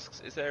 Shamber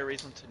asks, is there a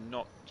reason to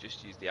not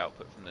just use the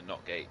output from the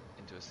NOT gate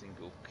into a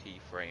single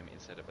keyframe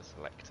instead of a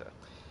selector?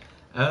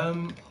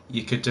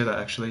 You could do that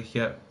actually,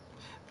 yeah.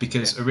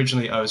 Because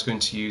originally I was going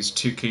to use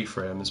 2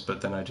 keyframes,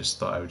 but then I just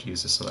thought I would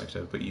use a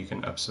selector, but you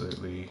can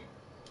absolutely...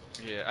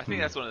 Yeah, I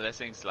think that's one of those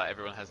things, like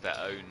everyone has their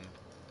own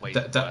way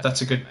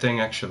that's a good thing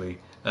actually.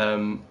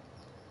 I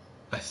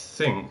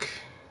think...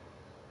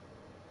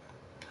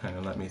 Hang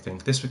on, let me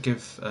think. This would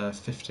give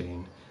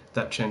 15.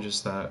 That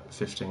changes that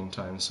 15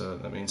 times, so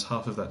that means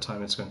half of that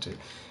time it's going to...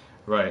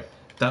 Right.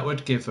 That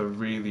would give a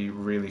really,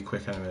 really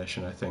quick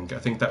animation, I think. I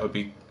think that would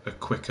be a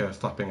quicker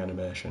flapping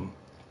animation.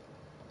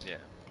 Yeah.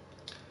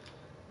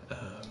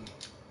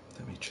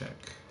 Let me check.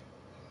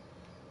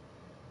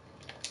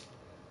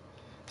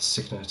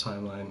 Sticking in a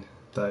timeline.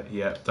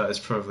 That is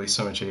probably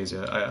so much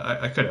easier.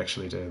 I could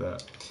actually do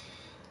that.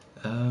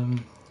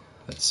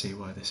 Let's see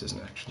why this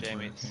isn't actually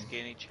Jamie working.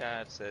 Skinny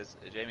Chad says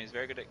Jamie is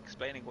very good at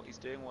explaining what he's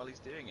doing while he's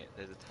doing it.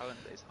 There's a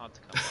talent that is hard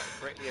to come by.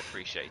 Greatly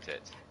appreciate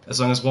it.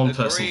 As long as one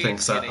person Agreed,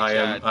 thinks that, Skinny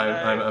Chad.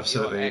 I'm No,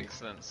 absolutely. you're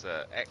excellent,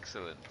 sir.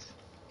 Excellent.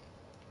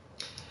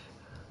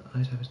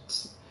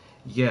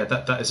 Yeah,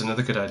 that is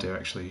another good idea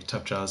actually,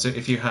 Tab Charles.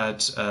 If you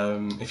had,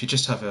 if you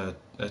just have a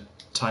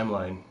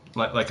timeline,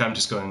 like I'm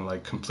just going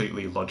like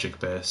completely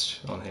logic based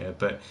on here,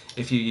 but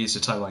if you use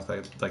a timeline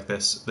like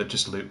this that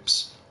just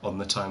loops on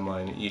the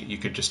timeline, you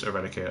could just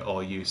eradicate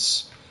all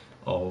use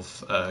of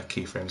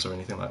keyframes or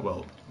anything like.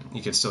 Well,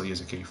 you could still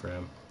use a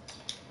keyframe,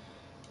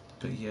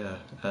 but yeah,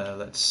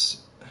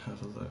 let's have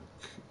a look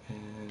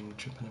in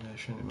jump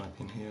animation. It might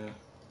be in here.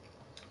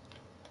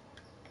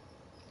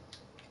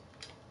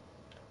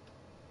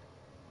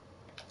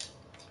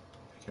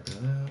 Get rid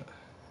of that.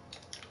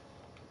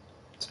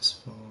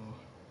 Just for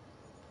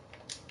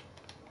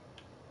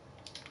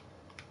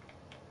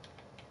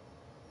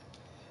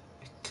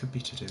it could be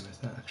to do with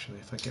that actually.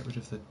 If I get rid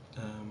of the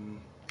I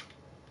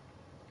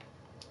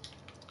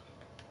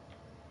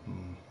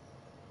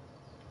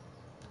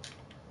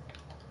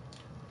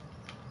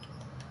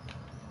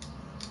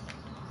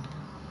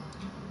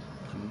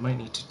might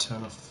need to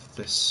turn off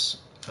this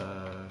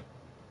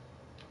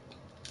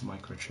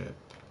microchip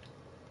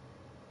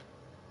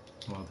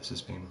while this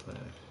is being played.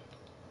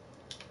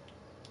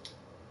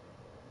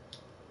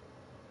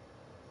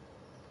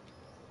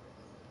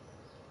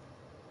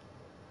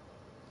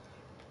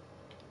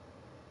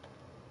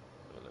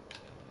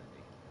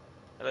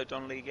 Hello,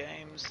 Don Lee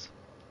Games.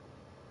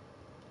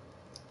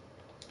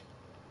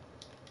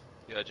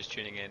 You are just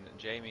tuning in.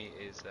 Jamie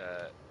is.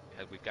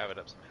 We've gathered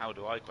up some "How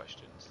do I"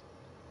 questions.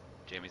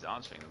 Jamie's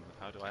answering them with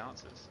 "How do I"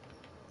 answers.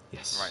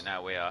 Yes. Right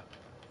now we are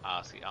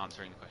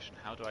answering the question: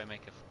 How do I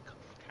make a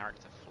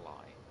character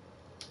fly?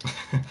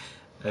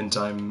 And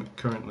I'm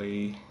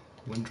currently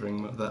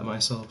wondering that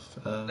myself.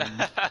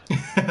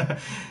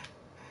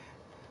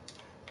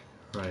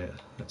 Right,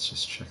 let's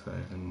just check that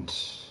out. And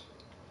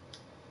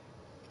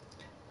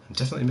I'm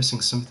definitely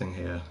missing something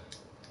here.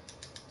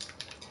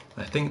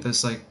 I think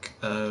there's like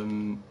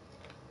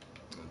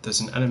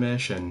there's an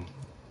animation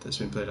that's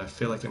been played. I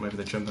feel like it might be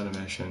the jump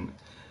animation.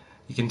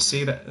 You can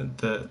see that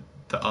the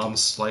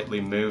arm's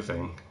slightly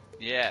moving.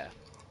 Yeah.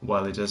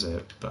 While he does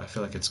it, but I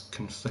feel like it's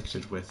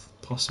conflicted with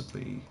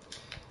possibly.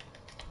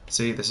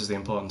 See, this is the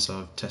importance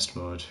of test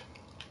mode.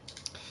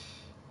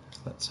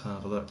 Let's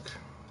have a look.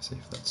 See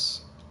if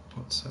that's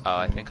what's happening. Oh,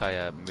 I think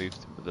I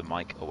moved the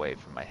mic away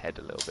from my head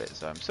a little bit,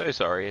 so I'm so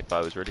sorry if I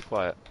was really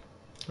quiet.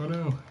 Oh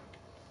no.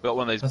 We got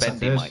one of those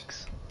bendy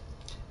mics.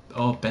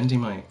 Oh, bendy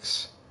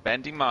mics.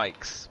 Bendy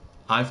mics.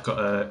 I've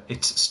got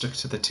it's stuck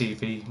to the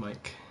TV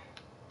mic.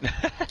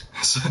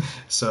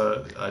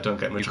 so I don't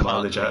get much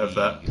mileage out of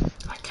that.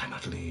 I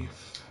cannot leave.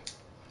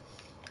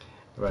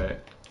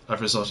 Right,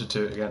 I've resorted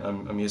to it again.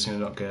 I'm using a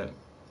not-get.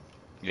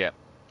 Yeah,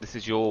 this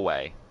is your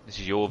way. This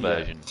is your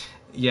version.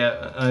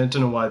 Yeah, I don't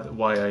know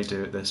why I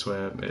do it this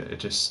way.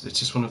 It's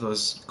just one of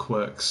those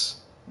quirks,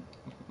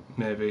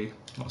 maybe,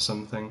 or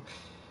something.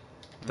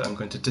 That I'm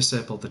going to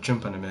disable the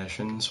jump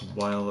animations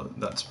while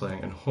that's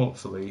playing, and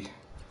hopefully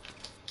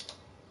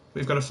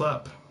we've got a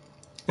flap.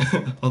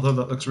 Although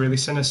that looks really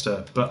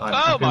sinister, but I'm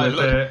happy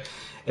with it.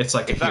 It's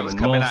like a human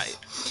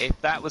moth.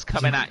 If that was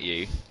coming at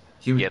you,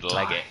 you'd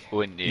leg it,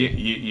 wouldn't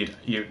you?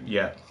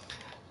 Yeah.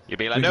 You'd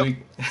be like, nope.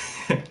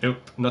 Nope,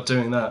 not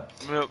doing that.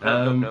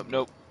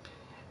 Nope.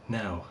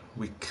 Now,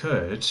 we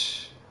could,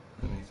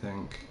 let me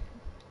think,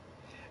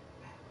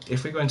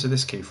 if we go into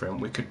this keyframe,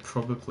 we could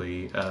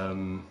probably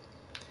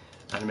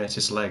animate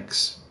his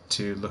legs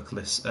to look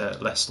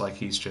less like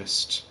he's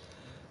just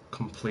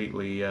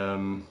completely...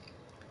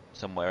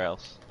 somewhere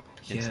else.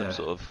 In some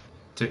sort of...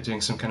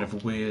 doing some kind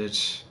of weird...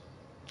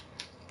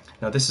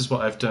 Now this is what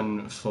I've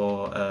done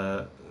for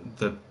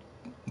the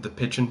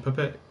pigeon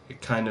puppet.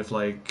 It kind of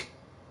like...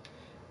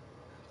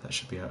 That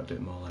should be out a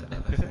bit more like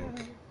that, I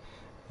think.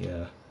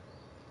 Yeah.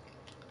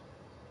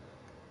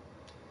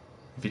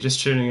 If you're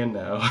just tuning in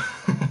now...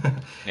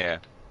 Yeah.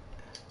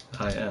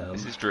 I am.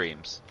 This is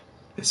Dreams.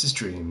 This is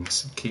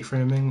Dreams.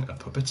 Keyframing a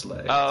puppet's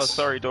legs. Oh,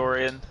 sorry,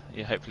 Dorian.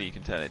 Yeah, hopefully you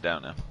can turn it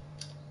down now.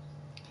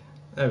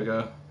 There we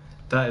go.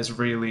 That is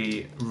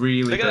really,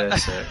 really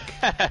basic.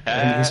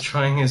 And he's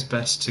trying his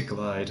best to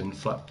glide and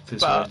flap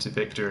his way to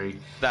victory.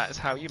 That's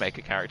how you make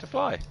a character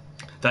fly.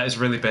 That is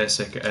really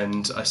basic,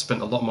 and I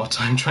spent a lot more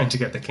time trying to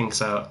get the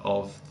kinks out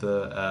of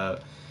the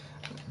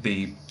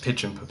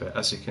pigeon puppet.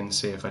 As you can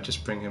see, if I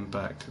just bring him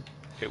back,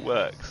 it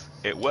works.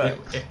 It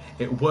works.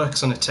 It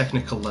works on a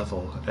technical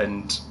level,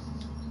 and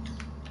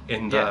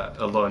in that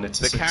alone,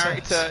 it's a success. The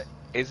character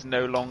is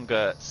no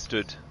longer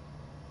stood;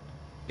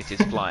 it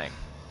is flying.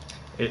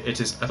 It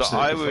is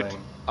absolutely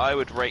flying. I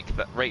would rate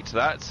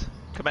that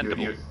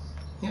commendable.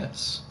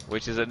 Yes.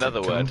 Which is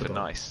another word for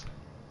nice.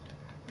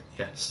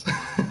 Yes.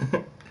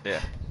 Yeah.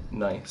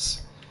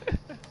 Nice.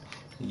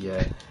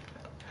 Yeah.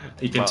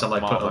 You can tell I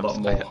put a lot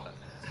more.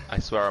 I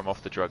swear I'm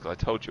off the drugs. I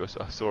told you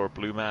I saw a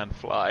blue man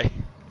fly.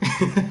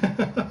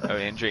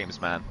 Only in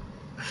dreams, man.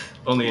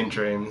 Only in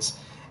dreams.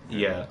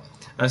 Yeah.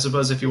 I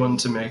suppose if you want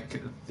to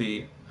make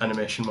the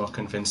animation more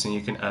convincing,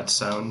 you can add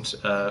sound.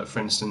 For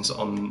instance,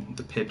 on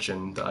the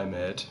pigeon that I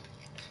made,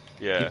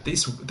 Yeah.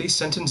 these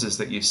sentences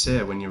that you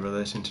say when you're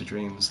relating to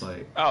dreams,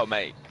 like Oh,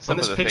 mate, on some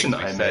this of the pigeon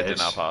things that we've I said made,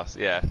 in our past,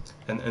 yeah.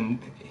 and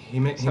he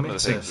Some of makes the a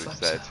things we've flap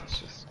said, sound. it's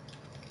just...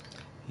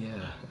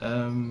 Yeah.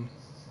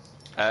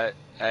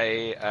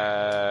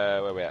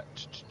 Where are we at?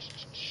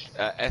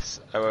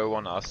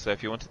 S001 asks, so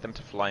if you wanted them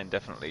to fly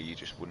indefinitely, you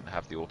just wouldn't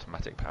have the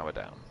automatic power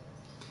down.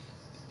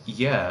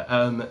 Yeah,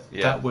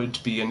 Yeah. that would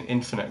be an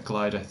infinite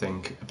glide, I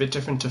think. A bit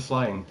different to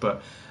flying,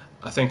 but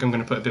I think I'm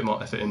going to put a bit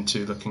more effort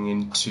into looking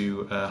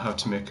into how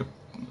to make a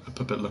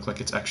puppet look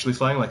like it's actually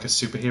flying, like a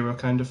superhero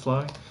kind of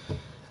fly.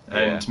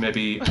 And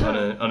maybe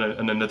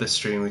on another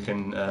stream we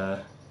can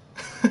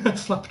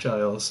Flap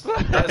Giles.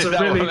 That's a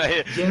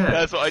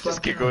That's what I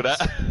just giggled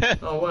at.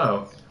 Oh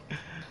wow.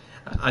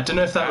 I don't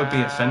know if that would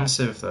be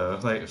offensive though.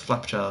 Like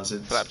Flap Giles,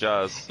 it's Flap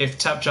Giles. If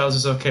Tap Giles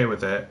is okay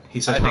with it,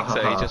 he said I think ha,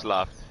 so. ha, He ha. just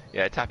laughed.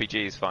 Yeah, Tappy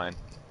G is fine.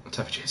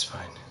 Tappy G is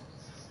fine.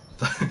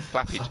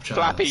 Flappy Flap Giles.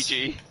 Flappy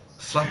G.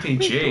 Flappy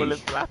We G. call him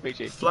Flappy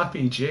G.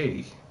 Flappy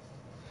G.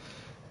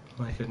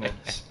 My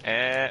goodness.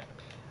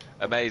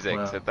 Amazing.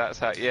 Wow. So that's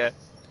how. Yeah,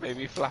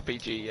 maybe Flappy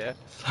G. Yeah.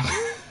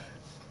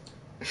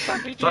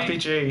 Flappy G. Flappy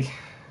G.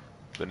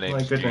 The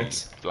name's My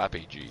goodness. G.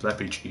 Flappy G.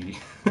 Flappy G.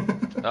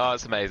 Oh,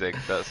 it's amazing.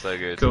 That's so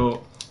good.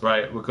 Cool.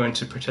 Right, we're going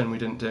to pretend we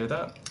didn't do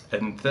that,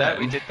 and then No,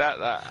 we did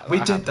that. We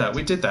did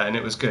that, and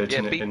it was good. Yeah,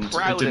 and be and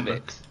proud didn't of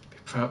look- it.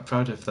 Be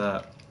proud of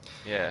that.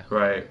 Yeah.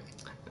 Right.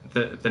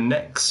 The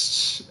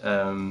next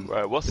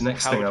Right. What's the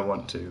next how, thing I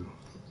want to.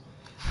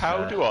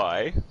 How do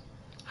I?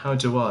 How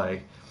do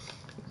I?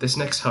 This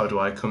next how do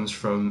I comes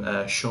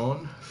from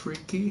Sean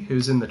Freaky,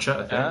 who's in the chat,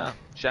 I think.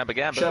 Shamba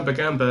Gamba. Shamba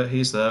Gamba,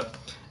 he's there,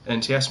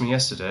 and he asked me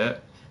yesterday,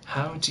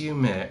 how do you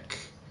make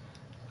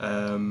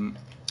a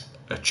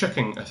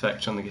chucking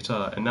effect on the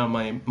guitar? And now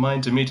my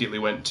mind immediately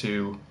went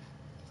to,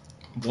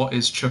 what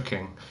is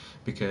chucking?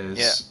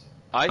 Because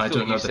I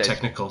don't know the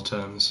technical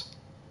terms.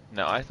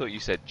 No, I thought you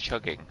said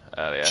chugging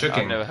earlier.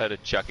 Chugging. I've never heard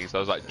of chugging, so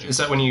I was like... Is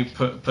that when you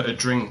put a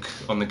drink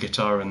on the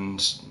guitar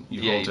and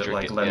you hold you it drink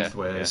like it,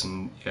 lengthways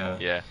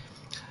Yeah.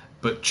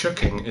 But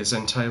chucking is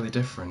entirely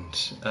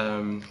different.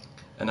 And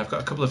I've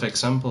got a couple of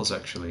examples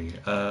actually.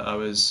 I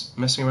was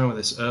messing around with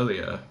this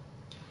earlier,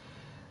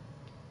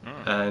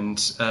 and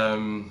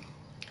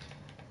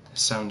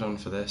sound on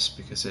for this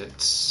because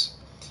this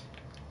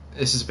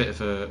is a bit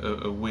of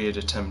a weird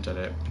attempt at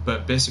it.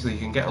 But basically, you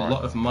can get a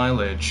lot of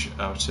mileage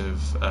out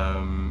of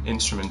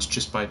instruments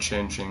just by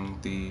changing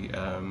the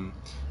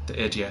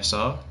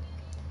ADSR.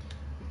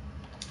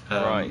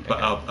 Right.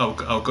 But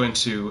I'll go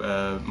into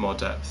more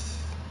depth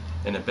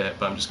in a bit,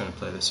 but I'm just going to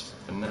play this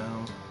for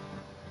now.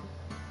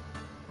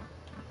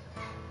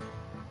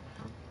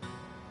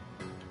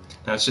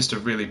 Now it's just a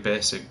really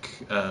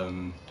basic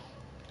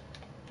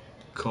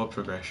chord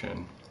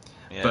progression,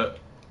 but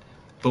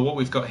what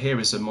we've got here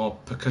is a more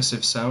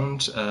percussive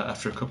sound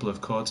after a couple of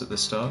chords at the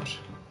start.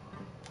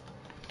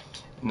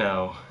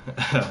 Now,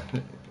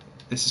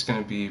 this is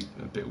going to be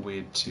a bit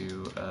weird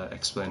to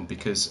explain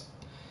because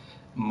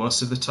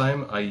most of the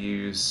time I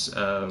use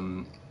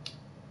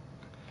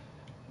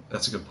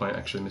that's a good point,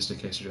 actually, Mr.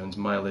 Casey Jones.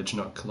 Mileage,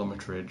 not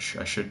kilometrage.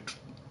 I should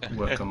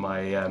work on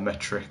my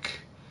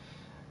metric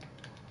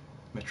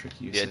usage.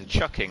 Yeah,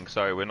 chucking.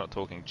 Sorry, we're not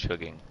talking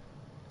chugging.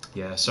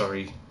 Yeah,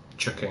 sorry,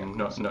 chucking,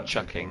 not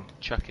chucking.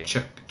 Chucking.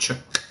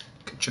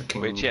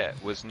 Chucking. Which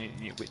was new,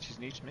 which is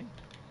new to me.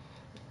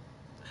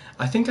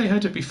 I think I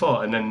heard it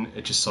before, and then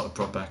it just sort of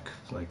brought back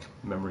like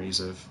memories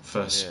of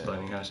first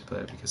learning how to play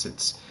it because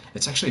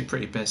it's actually a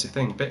pretty basic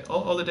thing. But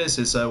all it is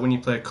when you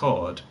play a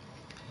chord.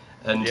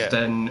 And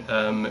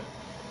then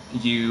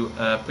you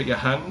put your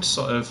hand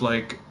sort of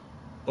like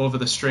over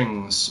the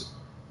strings,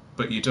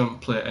 but you don't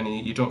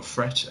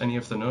fret any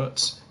of the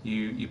notes.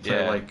 You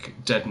play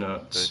like dead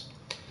notes.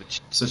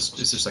 So it's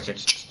just like a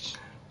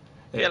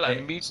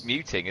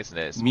muting, isn't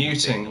it? It's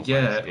muting,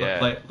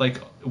 yeah.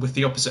 Like with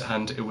the opposite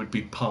hand, it would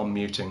be palm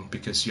muting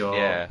because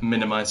you're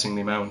minimizing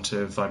the amount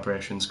of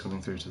vibrations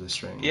coming through to the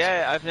strings.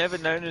 Yeah, I've never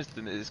known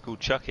it's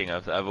called chucking.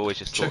 I've always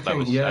just thought that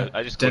was.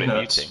 I just dead called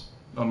it notes. muting.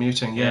 Or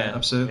muting, yeah,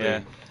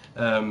 absolutely.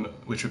 Yeah.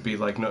 Which would be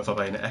like notified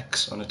by an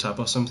X on a tab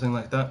or something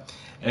like that.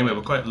 Anyway,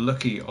 we're quite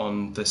lucky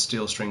on the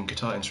steel string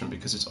guitar instrument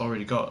because it's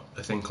already got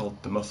a thing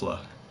called the muffler.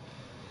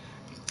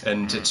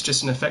 And it's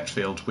just an effect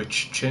field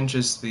which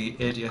changes the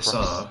ADSR.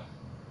 Cross.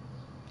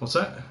 What's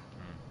that?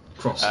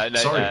 Cross.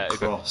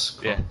 Cross.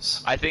 Yeah.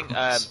 I think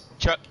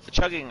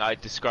chugging I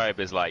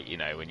describe as like,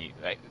 when you...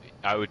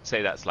 I would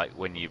say that's like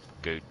when you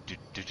go...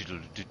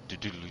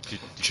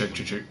 Chug.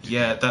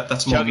 Yeah,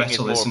 that's more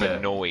metal, isn't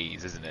it?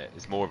 Chugging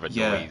is more of a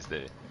noise, isn't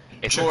it?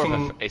 It's more of a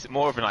noise. It's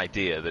more of an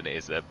idea than it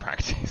is a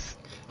practice.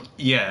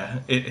 Yeah,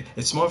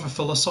 it's more of a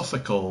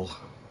philosophical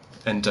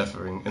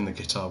endeavour in the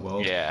guitar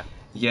world.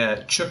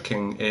 Yeah,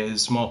 chucking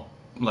is more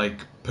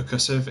like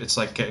percussive. It's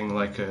like getting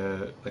like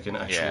an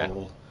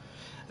actual...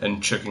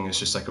 And chugging is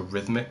just like a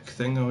rhythmic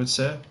thing, I would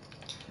say.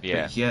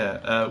 Yeah.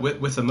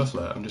 But with the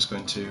muffler, I'm just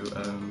going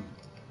to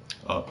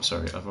Oh,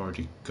 sorry, I've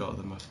already got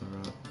the muffler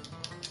out.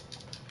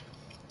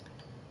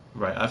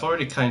 Right, I've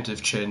already kind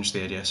of changed the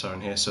ADSR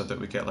in here so that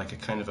we get like a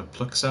kind of a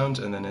pluck sound,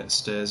 and then it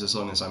stays as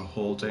long as I'm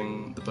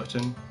holding the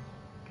button.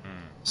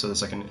 So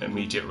there's like an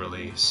immediate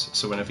release.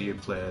 So whenever you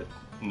play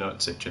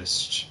notes, it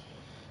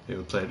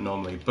would play it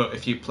normally. But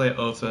if you play it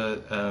over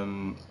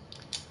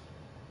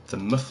the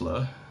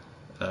muffler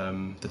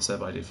that's there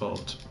by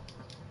default,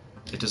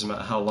 it doesn't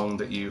matter how long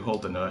that you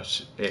hold the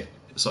note, it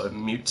sort of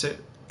mutes it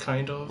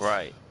kind of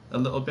Right. a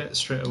little bit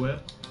straight away.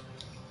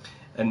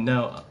 And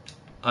now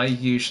I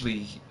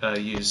usually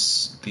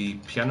use the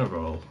piano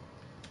roll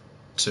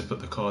to put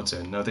the chords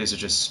in. Now these are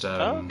just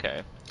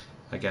Okay.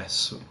 I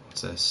guess,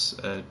 what's this?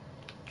 A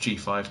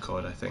G5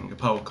 chord, I think, a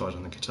power chord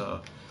on the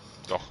guitar.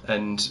 Oh,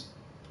 And it's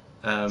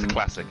a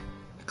classic.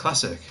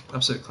 classic,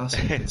 absolute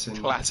classic. It's in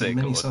Classic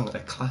many chord. songs, a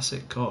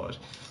classic chord.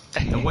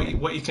 And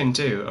what you can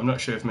do, I'm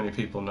not sure if many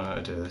people know how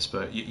to do this,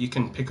 but you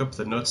can pick up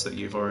the notes that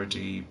you've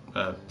already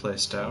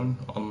placed down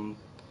on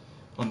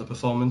the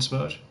performance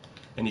mode,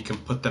 and you can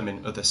put them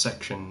in other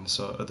sections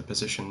or other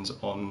positions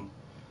on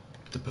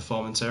the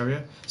performance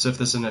area. So if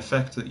there's an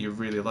effect that you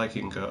really like,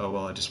 you can go, oh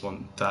well, I just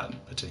want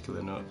that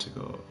particular note to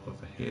go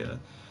over here,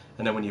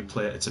 and then when you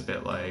play it, it's a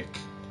bit like.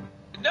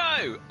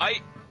 No,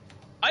 I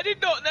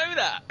did not know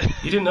that.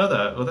 You didn't know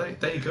that? Well,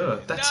 there you go.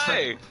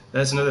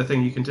 There's another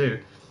thing you can do.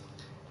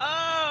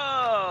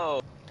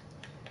 Oh.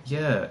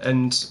 Yeah,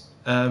 and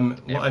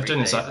what I've done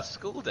is a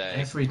school day.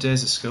 every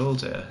day's a school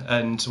day,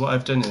 and what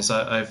I've done is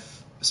I've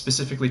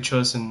specifically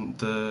chosen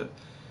the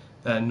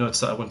notes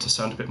that I want to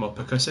sound a bit more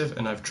percussive,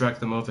 and I've dragged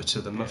them over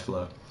to the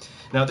muffler.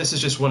 Now this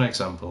is just one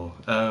example.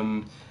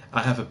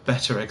 I have a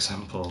better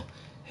example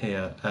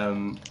here,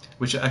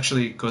 which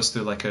actually goes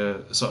through like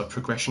a sort of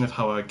progression of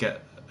how I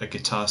get a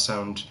guitar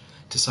sound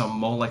to sound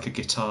more like a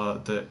guitar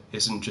that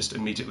isn't just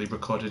immediately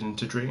recorded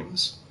into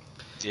Dreams.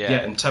 Yeah,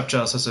 and Tab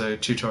Giles has a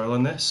tutorial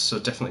on this, so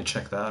definitely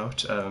check that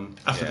out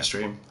after the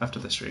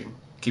stream.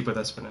 Keep with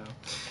us for now.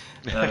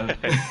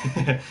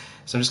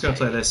 So I'm just going to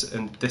play this,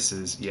 and this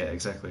is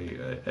exactly,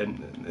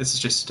 and this is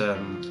just at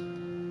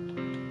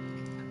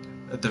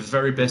the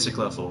very basic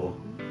level,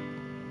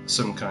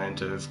 some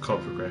kind of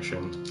chord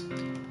progression.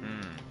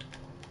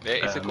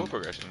 It's a chord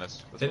progression.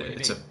 That's what you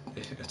need.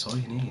 It's all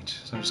you need.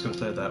 So I'm just going to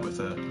play that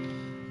with a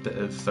bit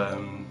of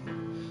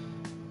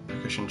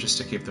percussion just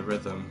to keep the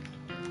rhythm.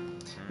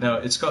 Now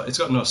it's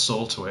got no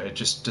soul to it. It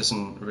just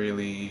doesn't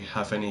really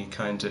have any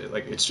kind of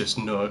like. It's just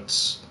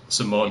notes,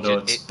 some more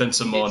notes, then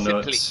some more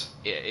notes.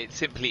 It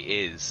simply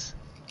is.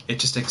 It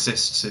just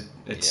exists.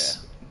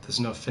 There's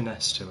no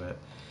finesse to it.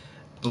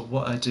 But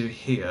what I do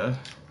here,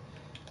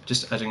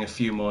 just adding a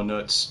few more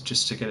notes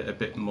just to get it a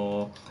bit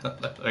more.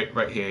 Like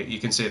right here, you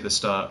can see at the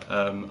start,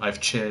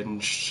 I've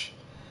changed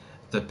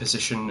the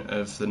position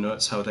of the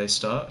notes, how they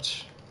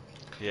start.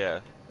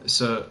 Yeah.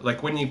 So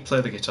like when you play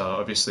the guitar,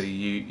 obviously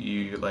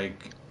you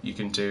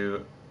can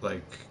do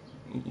like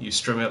you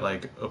strum it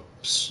like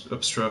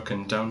upstroke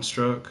and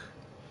downstroke.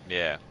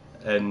 Yeah.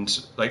 And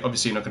like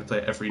obviously you're not going to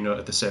play every note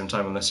at the same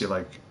time unless you're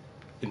like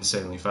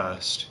insanely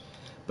fast.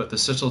 But the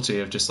subtlety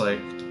of just like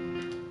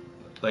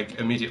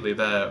immediately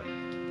there,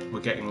 we're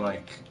getting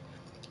like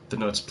the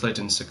notes played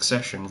in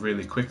succession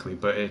really quickly,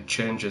 but it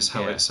changes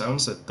how it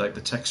sounds, like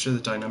the texture, the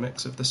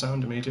dynamics of the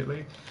sound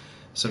immediately.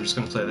 So I'm just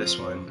going to play this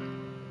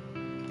one.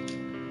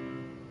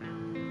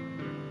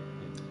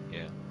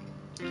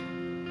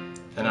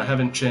 And I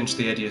haven't changed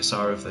the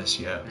ADSR of this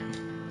yet.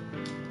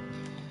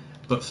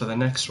 But for the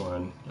next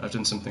one, I've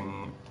done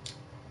something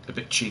a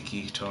bit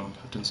cheeky, Tom.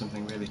 I've done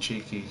something really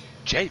cheeky.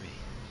 Jamie.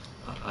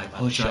 I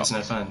apologise in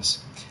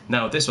advance.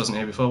 Now, this wasn't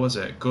here before, was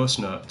it? Ghost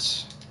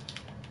notes.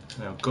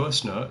 Now,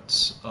 ghost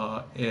notes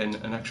are in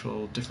an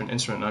actual different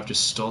instrument. I've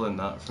just stolen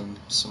that from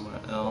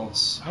somewhere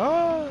else.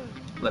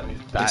 Let me.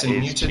 That it's in is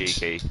muted.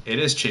 cheeky. It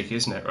is cheeky,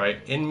 isn't it? Right.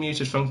 In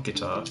muted funk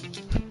guitar,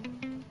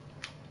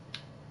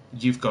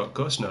 you've got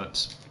ghost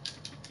notes.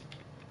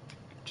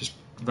 Just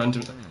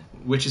random,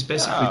 which is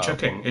basically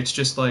chucking. It's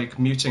just like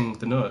muting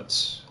the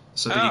notes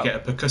so that you get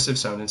a percussive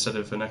sound instead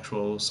of an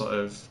actual sort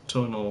of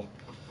tonal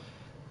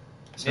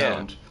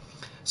sound.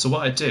 So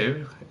what I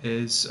do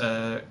is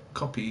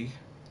copy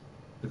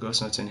the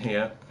ghost notes in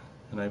here,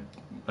 and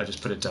I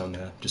just put it down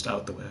there, just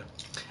out the way.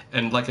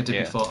 And like I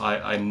did before,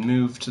 I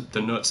moved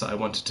the notes that I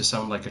wanted to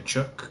sound like a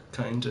chuck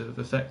kind of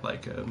effect,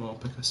 like a more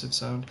percussive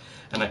sound,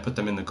 and I put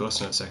them in the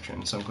ghost note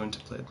section. So I'm going to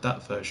play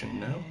that version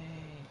now,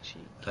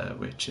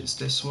 which is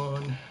this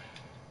one.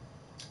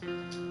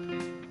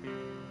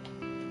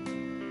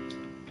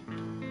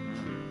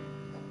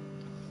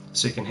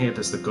 So you can hear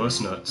there's the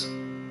ghost notes.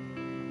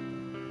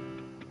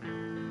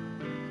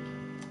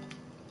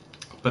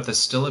 But there's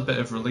still a bit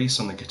of release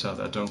on the guitar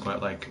that I don't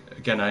quite like.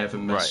 Again, I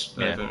haven't missed.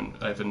 I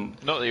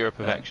haven't. Not that you're a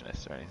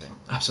perfectionist or anything.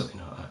 Absolutely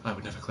not. I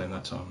would never claim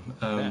that, Tom.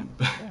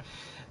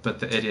 But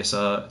the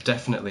ADSR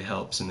definitely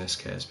helps in this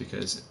case,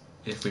 because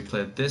if we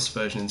played this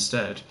version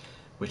instead,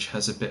 which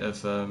has a bit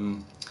of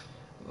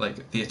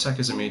like the attack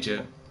is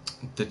immediate,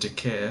 the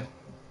decay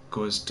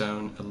goes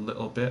down a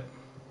little bit.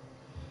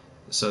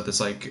 So there's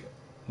like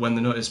when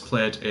the note is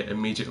played, it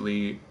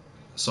immediately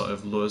sort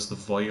of lowers the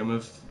volume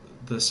of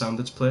the sound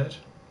that's played.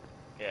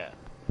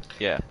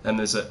 Yeah. And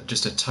there's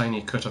just a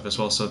tiny cutoff as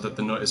well, so that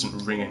the note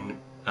isn't ringing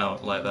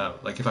out like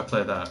that. Like if I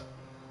play that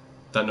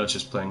note's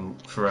just playing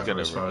forever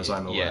as far as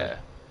I'm aware. Yeah.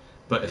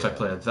 But if I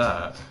play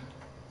that,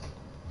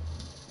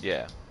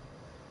 yeah,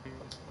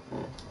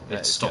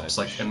 it stops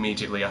like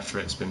immediately after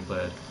it's been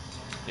played.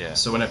 Yeah.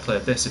 So when I play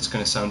this, it's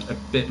going to sound a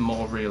bit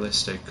more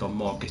realistic or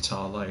more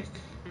guitar-like.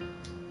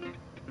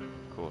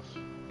 Of course.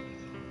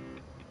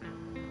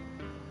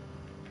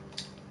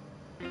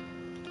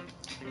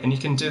 And you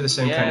can do the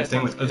same kind of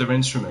thing with other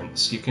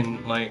instruments. You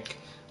can like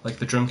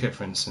the drum kit,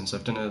 for instance.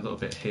 I've done a little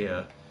bit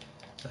here.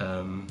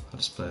 I'll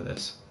just play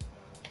this.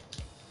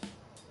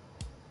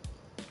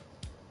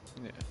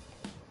 Yeah.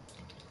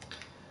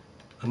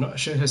 I'm not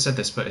sure who said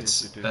this, but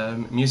it's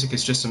music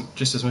is just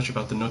as much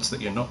about the notes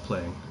that you're not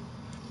playing.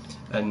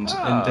 And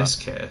in this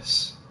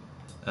case,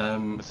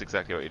 that's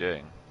exactly what you're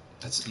doing.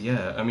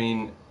 I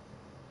mean,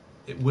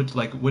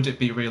 would it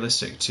be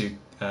realistic to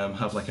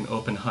have like an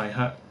open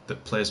hi-hat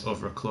that plays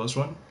over a closed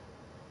one?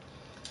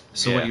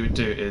 So what you would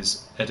do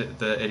is edit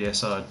the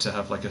ADSR to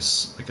have like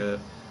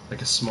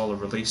a smaller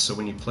release, so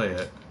when you play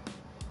it,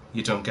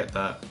 you don't get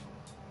that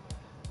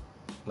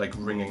like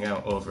ringing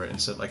out over it.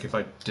 Instead, like if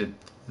I did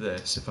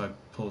this, if I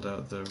pulled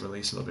out the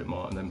release a little bit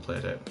more and then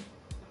played it,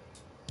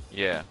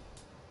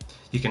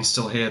 you can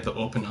still hear the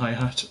open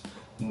hi-hat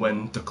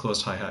when the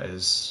closed hi-hat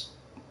is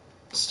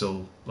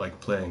still like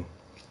playing.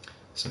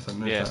 So if I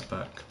move that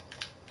back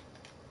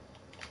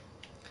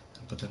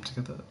and put them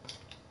together,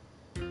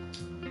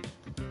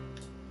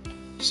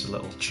 just a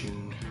little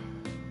tune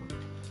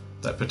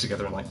that I put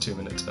together in like 2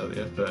 minutes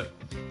earlier, but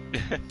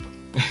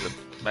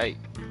mate,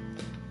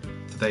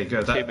 there you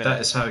go.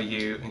 That is how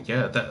you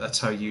that's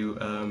how you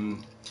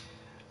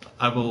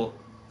I will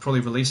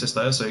probably release this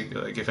there, so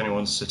like, if anyone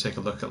wants to take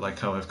a look at like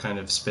how I've kind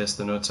of spaced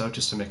the notes out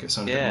just to make it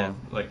sound a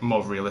bit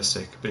more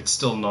realistic. But it's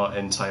still not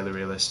entirely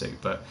realistic,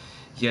 but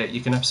yeah,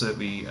 you can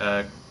absolutely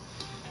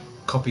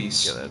copy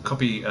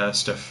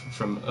stuff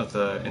from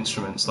other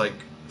instruments. Like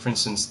for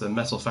instance, the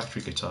Metal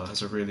Factory guitar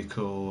has a really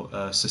cool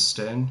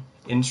sustain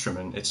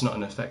instrument. It's not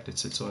an effect;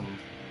 it's its own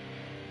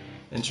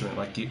instrument.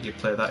 Like you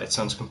play that, it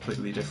sounds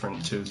completely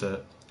different to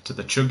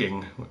the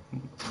chugging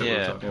that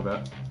we're talking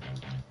about.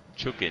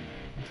 Chugging.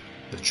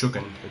 The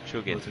chugging.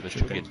 The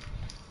chugging.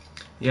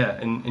 Yeah,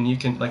 and you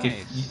can like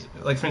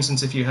like for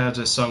instance, if you had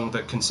a song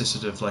that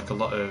consisted of like a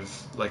lot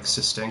of like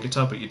sustain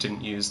guitar, but you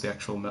didn't use the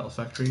actual Metal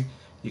Factory,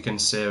 you can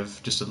save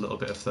just a little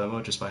bit of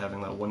thermo just by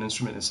having that one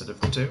instrument instead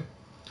of the two.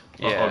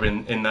 Yeah. Or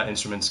in that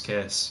instrument's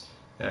case,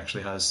 it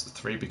actually has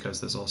 3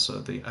 because there's also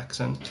the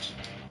accent,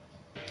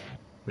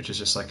 which is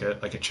just like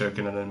a chug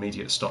and an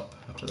immediate stop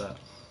after that.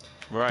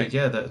 Right. But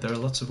yeah, there are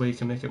lots of ways you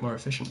can make it more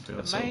efficient for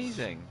yourself.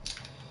 Amazing.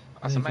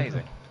 That's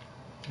amazing.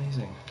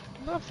 Amazing.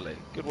 Lovely.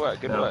 Good work.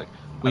 Good Now, work.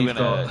 We've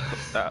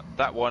got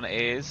that one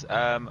is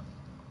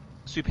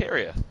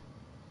Superior.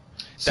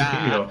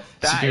 Superior.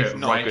 That is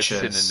not righteous,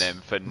 a good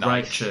synonym for nice.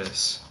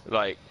 Righteous.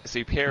 Like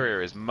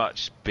Superior is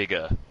much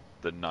bigger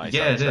than nice.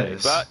 Yeah, it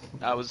is. But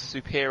that was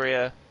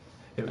Superior.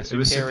 It was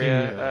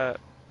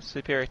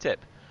Superior tip.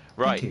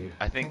 Right.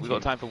 I think we've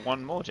got time for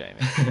one more, Jamie.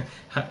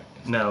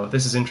 Now,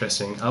 this is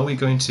interesting. Are we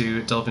going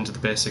to delve into the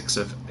basics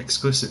of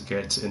exclusive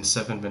gates in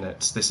 7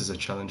 minutes? This is a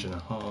challenge and a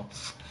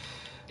half.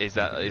 Is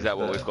that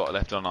what we've got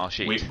left on our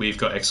sheet? We've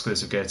got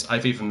exclusive gates.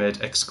 I've even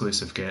made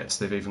exclusive gates.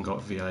 They've even got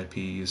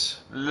VIPs.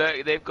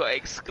 Look, they've got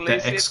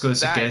exclusive. They're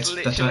exclusive gates.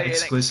 That are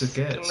exclusive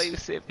gates.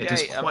 Exclusive it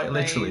is quite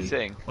amazing.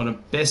 Literally on a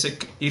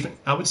basic. Even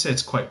I would say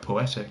it's quite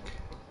poetic.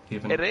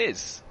 Even it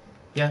is.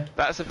 Yeah.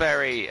 That's a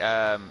very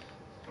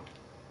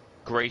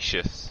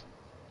gracious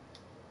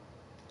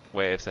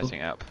way of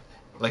setting up.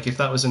 Like if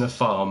that was in a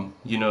farm,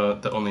 you know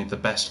that only the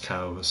best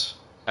cows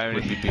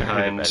would be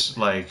behind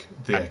like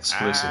the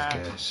exclusive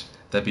gate.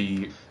 There'd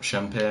be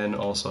champagne,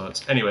 all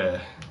sorts.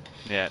 Anyway.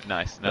 Yeah,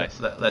 nice.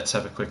 Let's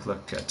have a quick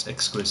look at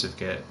exclusive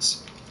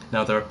gates.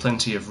 Now there are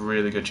plenty of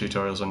really good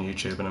tutorials on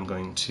YouTube, and I'm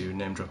going to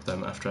name drop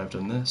them after I've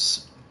done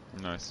this.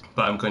 Nice.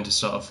 But I'm going to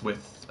start off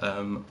with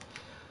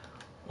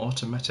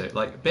automatic.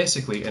 Like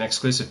basically, an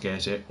exclusive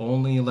gate, it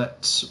only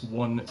lets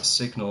one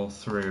signal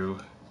through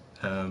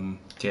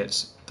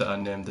gates that are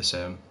named the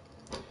same.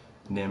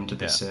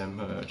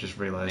 I just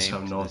realised how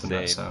northern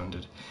that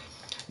sounded.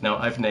 Now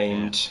I've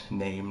named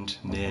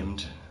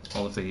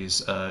all of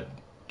these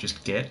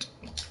just gate.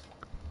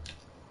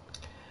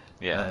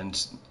 Yeah.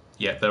 And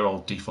yeah, they're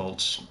all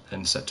default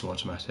and set to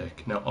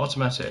automatic. Now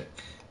automatic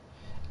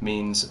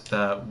means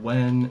that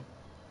when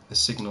the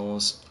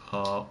signals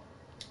are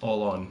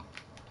all on,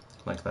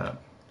 like that.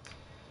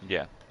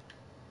 Yeah.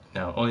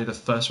 Now only the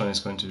first one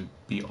is going to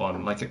be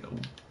on. Like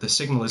the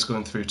signal is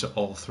going through to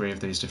all 3 of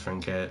these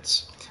different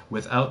gates.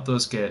 Without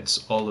those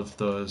gates, all of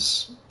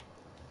those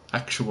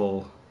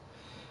actual.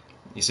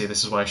 You see,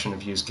 this is why I shouldn't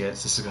have used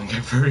gates. This is going to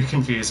get very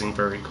confusing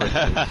very quickly.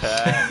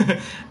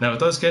 Now, with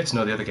those gates,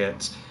 no, the other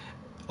gates,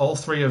 all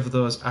 3 of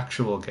those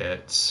actual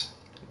gates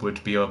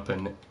would be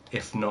open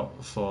if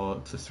not for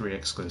the 3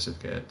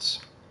 exclusive gates.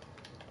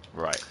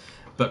 Right.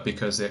 But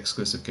because the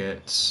exclusive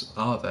gates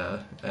are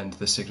there and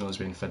the signal is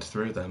being fed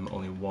through them,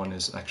 only one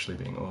is actually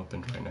being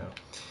opened right now.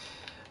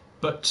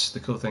 But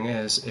the cool thing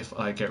is, if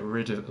I get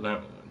rid of...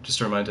 Now,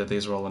 just a reminder,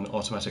 these are all in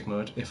automatic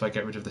mode. If I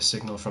get rid of the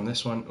signal from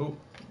this one... Oh,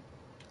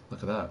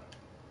 look at that.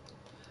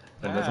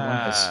 Another one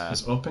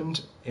has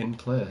opened in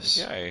place.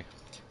 Yay.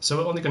 So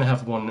we're only going to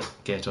have one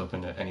gate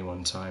open at any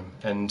one time.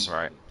 And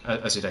Right.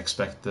 as you'd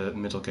expect, the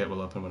middle gate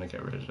will open when I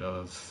get rid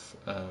of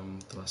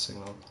the last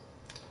signal.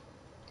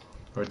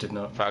 Or it did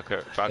not.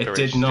 Valkyrie It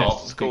did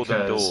not, just call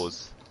them because-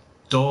 doors.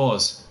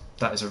 Doors!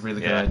 That is a really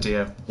good Yeah.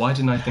 idea. Why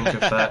didn't I think of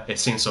that? It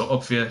seems so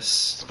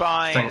obvious. It's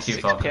fine. Thank it's you,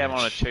 6 p.m. Falcon.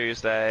 on a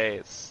Tuesday.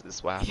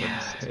 It's what happens. Yeah,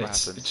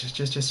 it's what it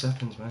happens. just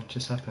happens, man. It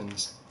just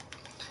happens.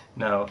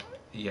 Now,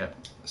 yeah.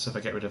 So if I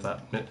get rid of that,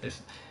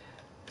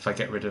 if I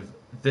get rid of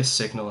this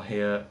signal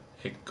here,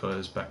 it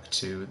goes back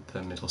to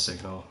the middle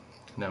signal.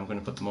 Now I'm going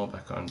to put them all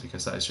back on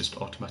because that is just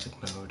automatic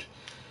mode.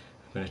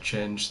 I'm going to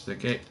change the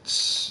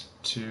gates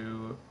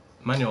to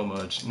manual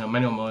mode. Now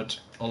manual mode,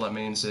 all that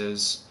means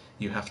is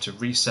you have to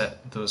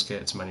reset those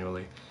gates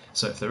manually.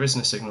 So if there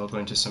isn't a signal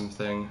going to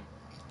something,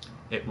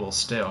 it will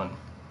stay on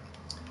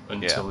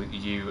until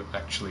you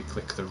actually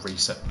click the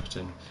reset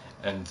button,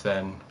 and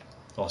then,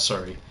 oh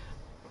sorry,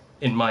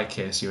 in my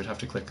case you would have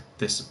to click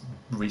this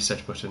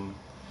reset button,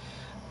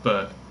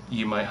 but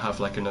you might have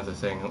like another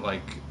thing,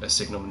 like a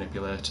signal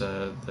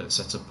manipulator that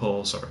sets a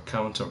pulse or a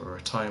counter or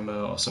a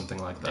timer or something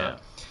like that.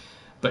 Yeah.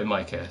 But in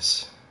my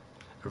case,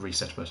 a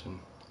reset button.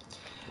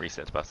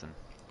 Reset button.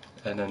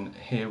 And then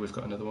here we've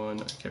got another one.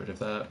 Get rid of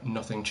that.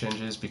 Nothing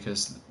changes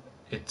because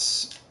it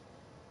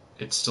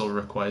still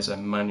requires a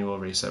manual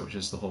reset, which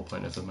is the whole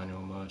point of the manual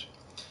mode.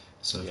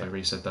 So if I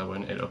reset that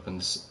one, it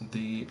opens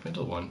the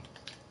middle one.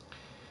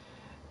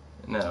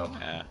 Now,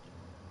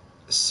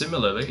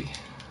 similarly,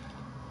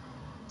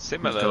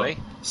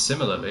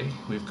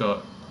 we've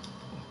got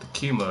the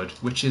Q mode,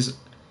 which is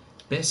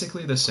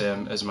basically the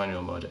same as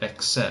manual mode,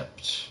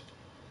 except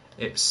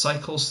it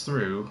cycles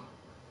through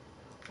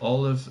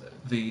all of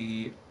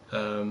the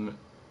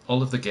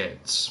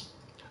gates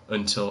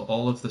until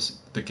all of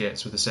the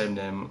gates with the same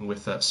name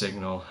with that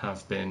signal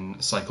have been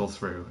cycled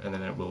through, and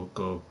then it will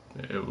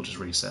just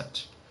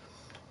reset.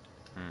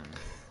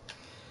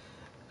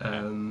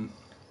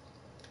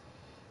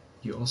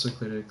 You also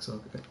included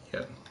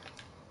yeah.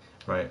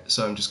 Right,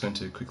 so I'm just going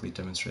to quickly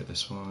demonstrate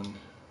this one.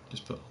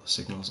 Just put all the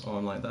signals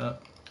on like that.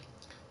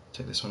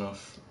 Take this one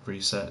off,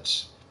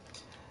 reset.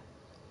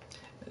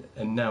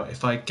 And now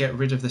if I get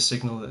rid of the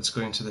signal that's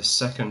going to the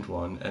second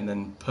one and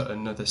then put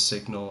another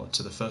signal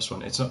to the first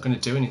one, it's not going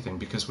to do anything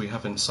because we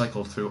haven't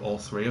cycled through all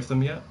three of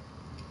them yet.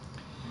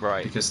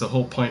 Right. Because the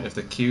whole point of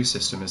the queue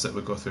system is that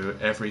we go through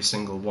every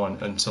single one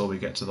until we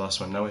get to the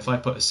last one. Now if I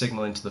put a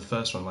signal into the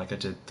first one like I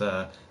did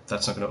there,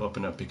 that's not going to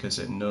open up because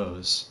it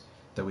knows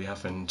that we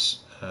haven't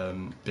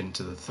been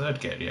to the third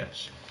gate yet.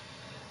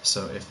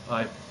 So if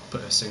I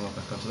put a signal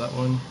back onto that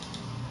one,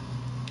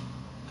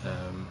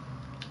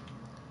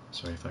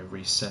 sorry, if I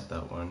reset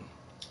that one,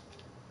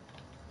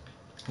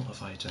 what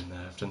have I done there?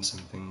 I've done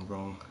something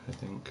wrong, I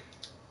think.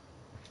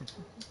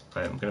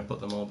 Right, I'm going to put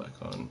them all back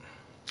on.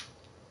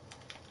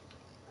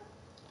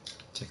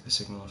 Take the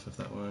signal off of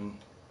that one,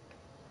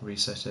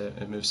 reset it,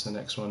 it moves to the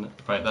next one.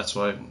 Right, that's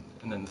why,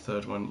 and then the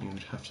third one, you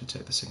would have to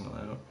take the signal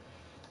out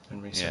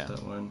and reset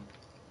that one.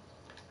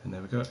 And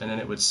there we go. And then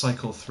it would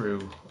cycle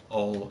through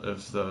all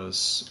of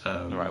those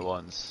the right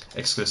ones.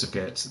 Exclusive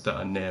gates that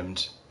are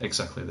named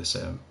exactly the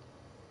same.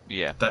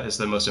 Yeah. That is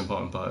the most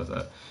important part of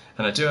that.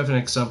 And I do have an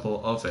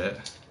example of it,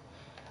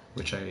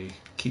 which I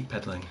keep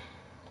peddling,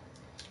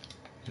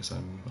 because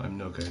I'm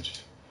no good.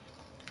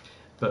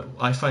 But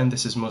I find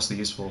this is mostly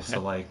useful for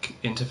like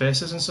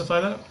interfaces and stuff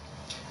like that.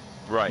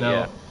 Right,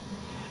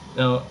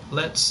 Now,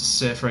 let's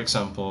say, for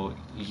example,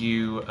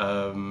 you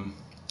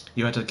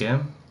had a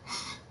game.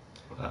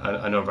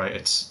 I know, right?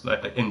 It's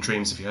like in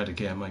dreams. If you had a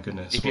game, my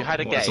goodness. If you had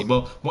a game,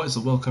 what is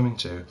the world coming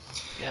to?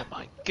 Yeah,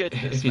 my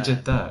goodness. If you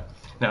did that.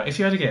 Now, if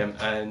you had a game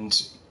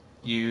and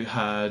you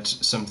had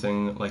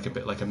something like a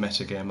bit like a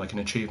meta game, like an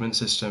achievement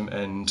system,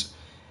 and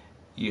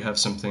you have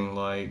something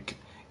like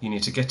you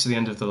need to get to the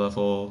end of the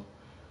level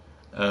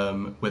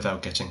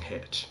without getting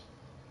hit.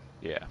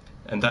 Yeah.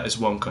 And that is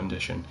one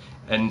condition.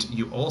 And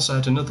you also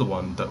had another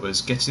one that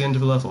was get to the end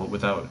of a level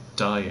without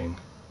dying.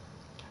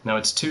 Now,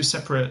 it's two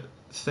separate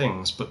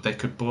things, but they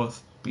could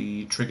both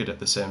be triggered at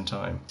the same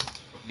time.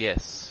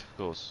 Yes, of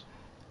course.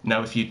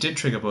 Now, if you did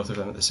trigger both of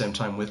them at the same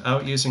time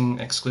without using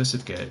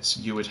exclusive gates,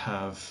 you would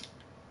have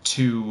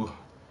two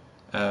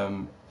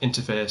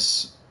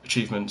interface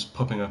achievements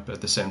popping up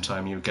at the same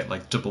time. You would get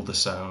like double the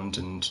sound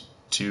and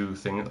two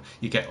things.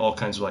 You get all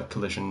kinds of like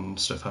collision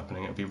stuff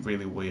happening. It would be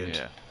really weird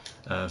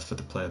for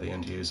the player, the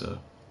end user.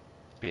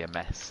 Be a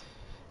mess.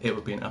 It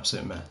would be an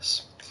absolute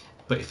mess.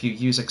 But if you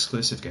use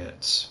exclusive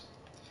gates,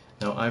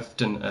 now I've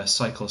done a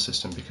cycle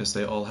system because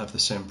they all have the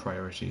same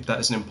priority.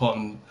 That is an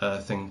important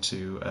thing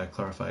to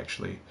clarify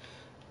actually.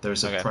 There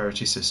is a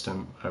priority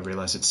system. I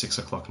realise it's 6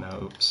 o'clock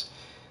now, oops.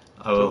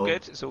 I will.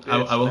 It's all good.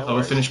 I will. No I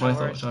will finish worries, my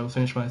no worries. thought. I will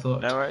finish my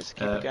thought. No worries.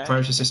 Keep it going.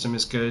 Priority system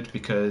is good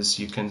because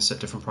you can set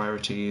different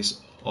priorities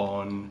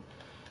on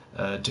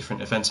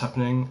different events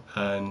happening,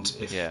 and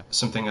if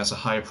something has a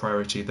higher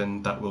priority,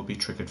 then that will be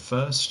triggered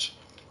first.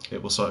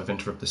 It will sort of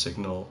interrupt the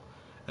signal,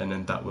 and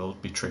then that will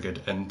be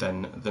triggered, and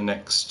then the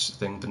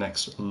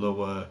next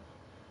lower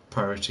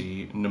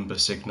priority number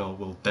signal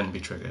will then be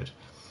triggered.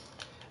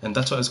 And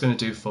that's what I was going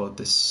to do for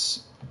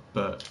this,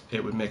 but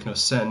it would make no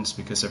sense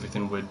because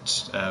everything would,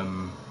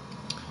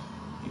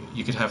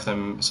 you could have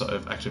them sort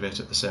of activate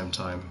at the same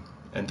time,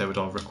 and they would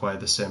all require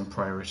the same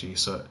priority.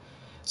 So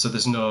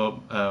there's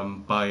no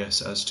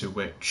bias as to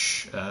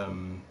which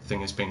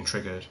thing is being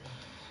triggered.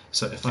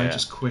 So if I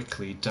just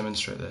quickly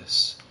demonstrate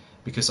this,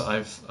 because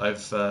I've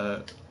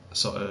hooked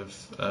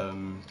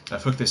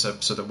this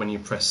up so that when you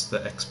press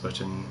the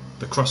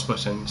cross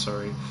button,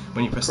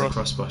 when you press the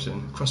cross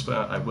button,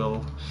 I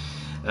will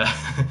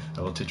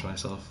teach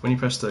myself. When you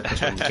press the cross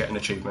button, you get an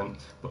achievement.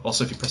 But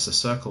also, if you press the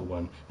circle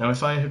one. Now,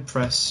 if I had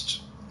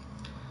pressed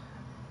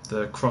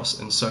the cross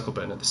and circle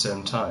button at the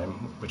same time,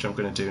 which I'm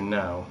going to do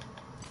now,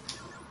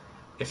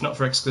 if not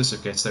for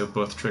exclusive gates, they would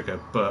both trigger.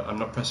 But I'm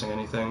not pressing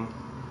anything.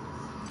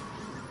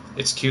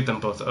 It's queued them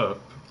both up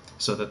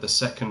so that the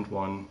second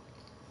one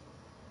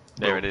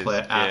will play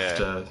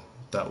after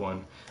that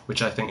one,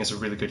 which I think is a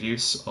really good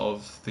use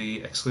of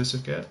the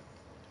exclusive gate.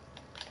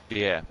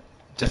 Yeah,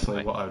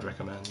 definitely what I would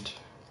recommend.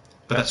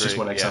 But that's just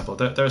one example.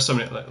 There are so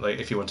many, like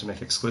if you want to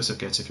make exclusive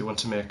gates, if you want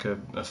to make a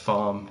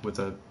farm with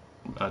a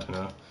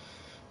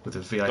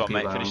VIP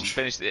lounge.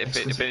 Finish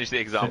the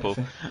example.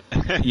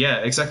 Yeah,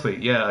 exactly.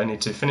 Yeah, I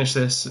need to finish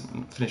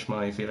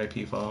my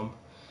VIP farm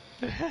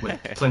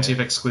with plenty of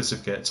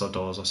exclusive gates or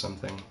doors or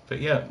something. But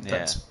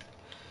that's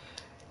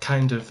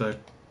kind of a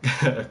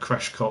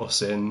crash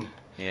course in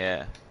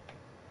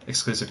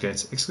exclusive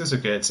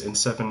gates in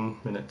 7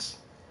 minutes.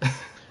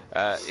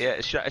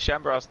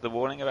 Shamber asked, the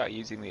warning about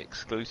using the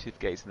exclusive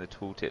gates in the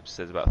tooltips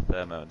says about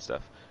thermo and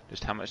stuff.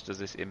 Just how much does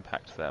this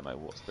impact thermo?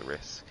 What's the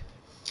risk?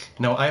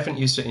 No, I haven't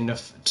used it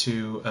enough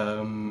to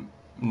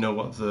know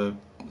what the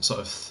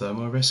sort of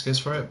thermo risk is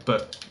for it.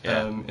 But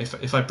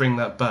if I bring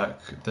that back,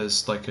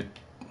 there's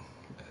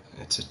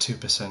it's a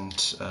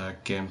 2%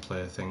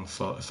 gameplay thing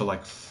for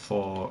like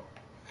 4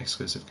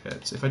 exclusive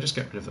gates. If I just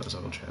get rid of those, I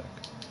will check.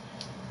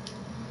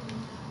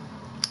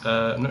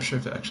 I'm not sure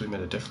if it actually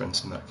made a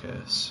difference in that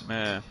case.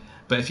 Yeah.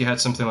 But if you had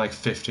something like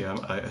 50,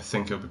 I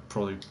think it would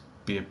probably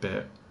be a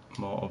bit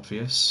more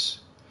obvious.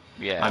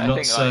 Yeah, I'm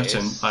not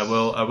certain. I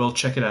will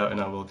check it out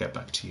and I will get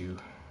back to you.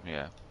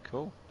 Yeah,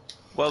 cool.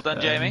 Well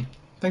done, Jamie.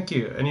 Thank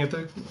you. Any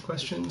other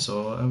questions,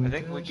 or I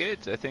think we're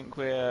good. I think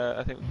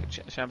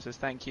Sham says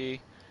thank you.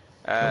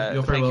 You're very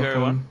thank you, welcome.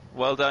 everyone.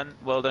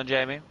 Well done,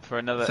 Jamie, for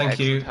another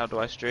excellent How Do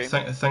I Stream.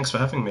 Thanks for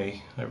having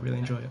me. I really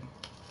enjoy it.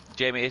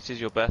 Jamie, it is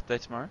your birthday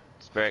tomorrow.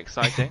 It's very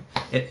exciting.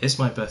 It is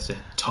my birthday.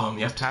 Tom,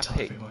 you have to tell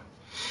everyone.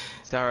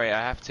 Sorry, I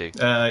have to.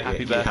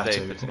 Happy birthday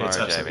for tomorrow, it's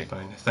absolutely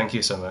Jamie. Fine. Thank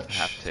you so much.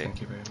 Have to.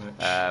 Thank you very much.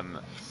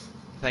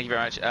 Thank you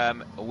very much.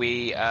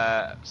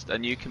 A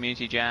new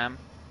community jam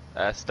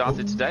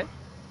started today.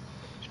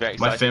 It's very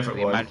exciting.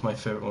 My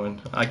favourite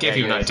one. I gave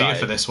you an idea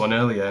for this one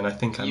earlier, and I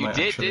think I might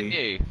actually... didn't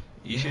you?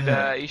 You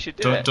should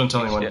do it. Don't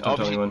tell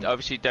anyone.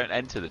 Obviously, don't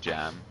enter the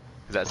jam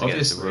because that's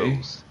against the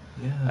rules.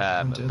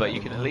 Yeah. But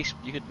you can at least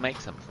make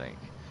something.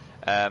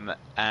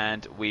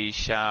 And we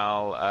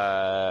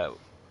shall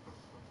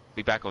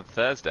be back on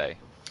Thursday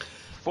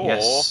for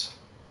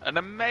an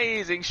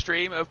amazing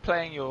stream of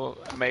playing your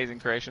amazing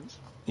creations.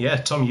 Yeah,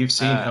 Tom, you've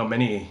seen how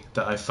many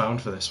that I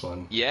found for this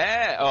one.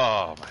 Yeah.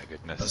 Oh my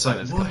goodness. That's like,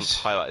 there's what? A couple of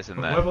highlights in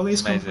there. Where will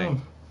these come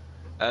from?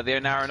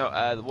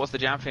 What's the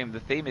jam theme? The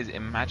theme is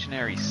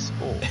Imaginary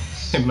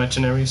Sports.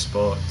 Imaginary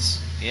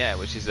Sports. Yeah,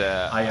 which is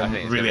I am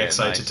really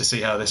excited to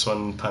see how this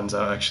one pans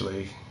out.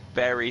 Actually,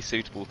 very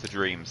suitable to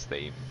Dreams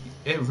theme.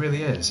 It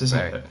really is, isn't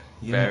it?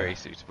 Yeah. Very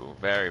suitable.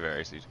 Very,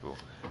 very suitable.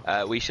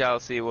 We shall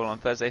see you all on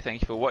Thursday.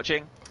 Thank you for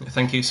watching.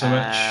 Thank you so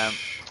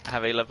much.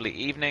 Have a lovely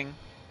evening.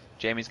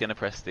 Jamie's going to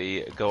press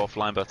the go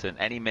offline button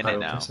any minute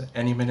now. Press it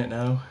any minute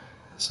now.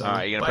 So, all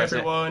right, you're going to press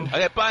everyone. it.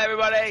 Okay, bye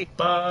everybody.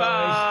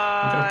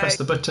 Bye. I'm going to press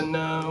the button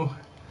now.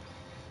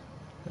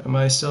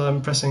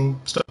 I'm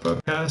pressing stop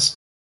broadcast.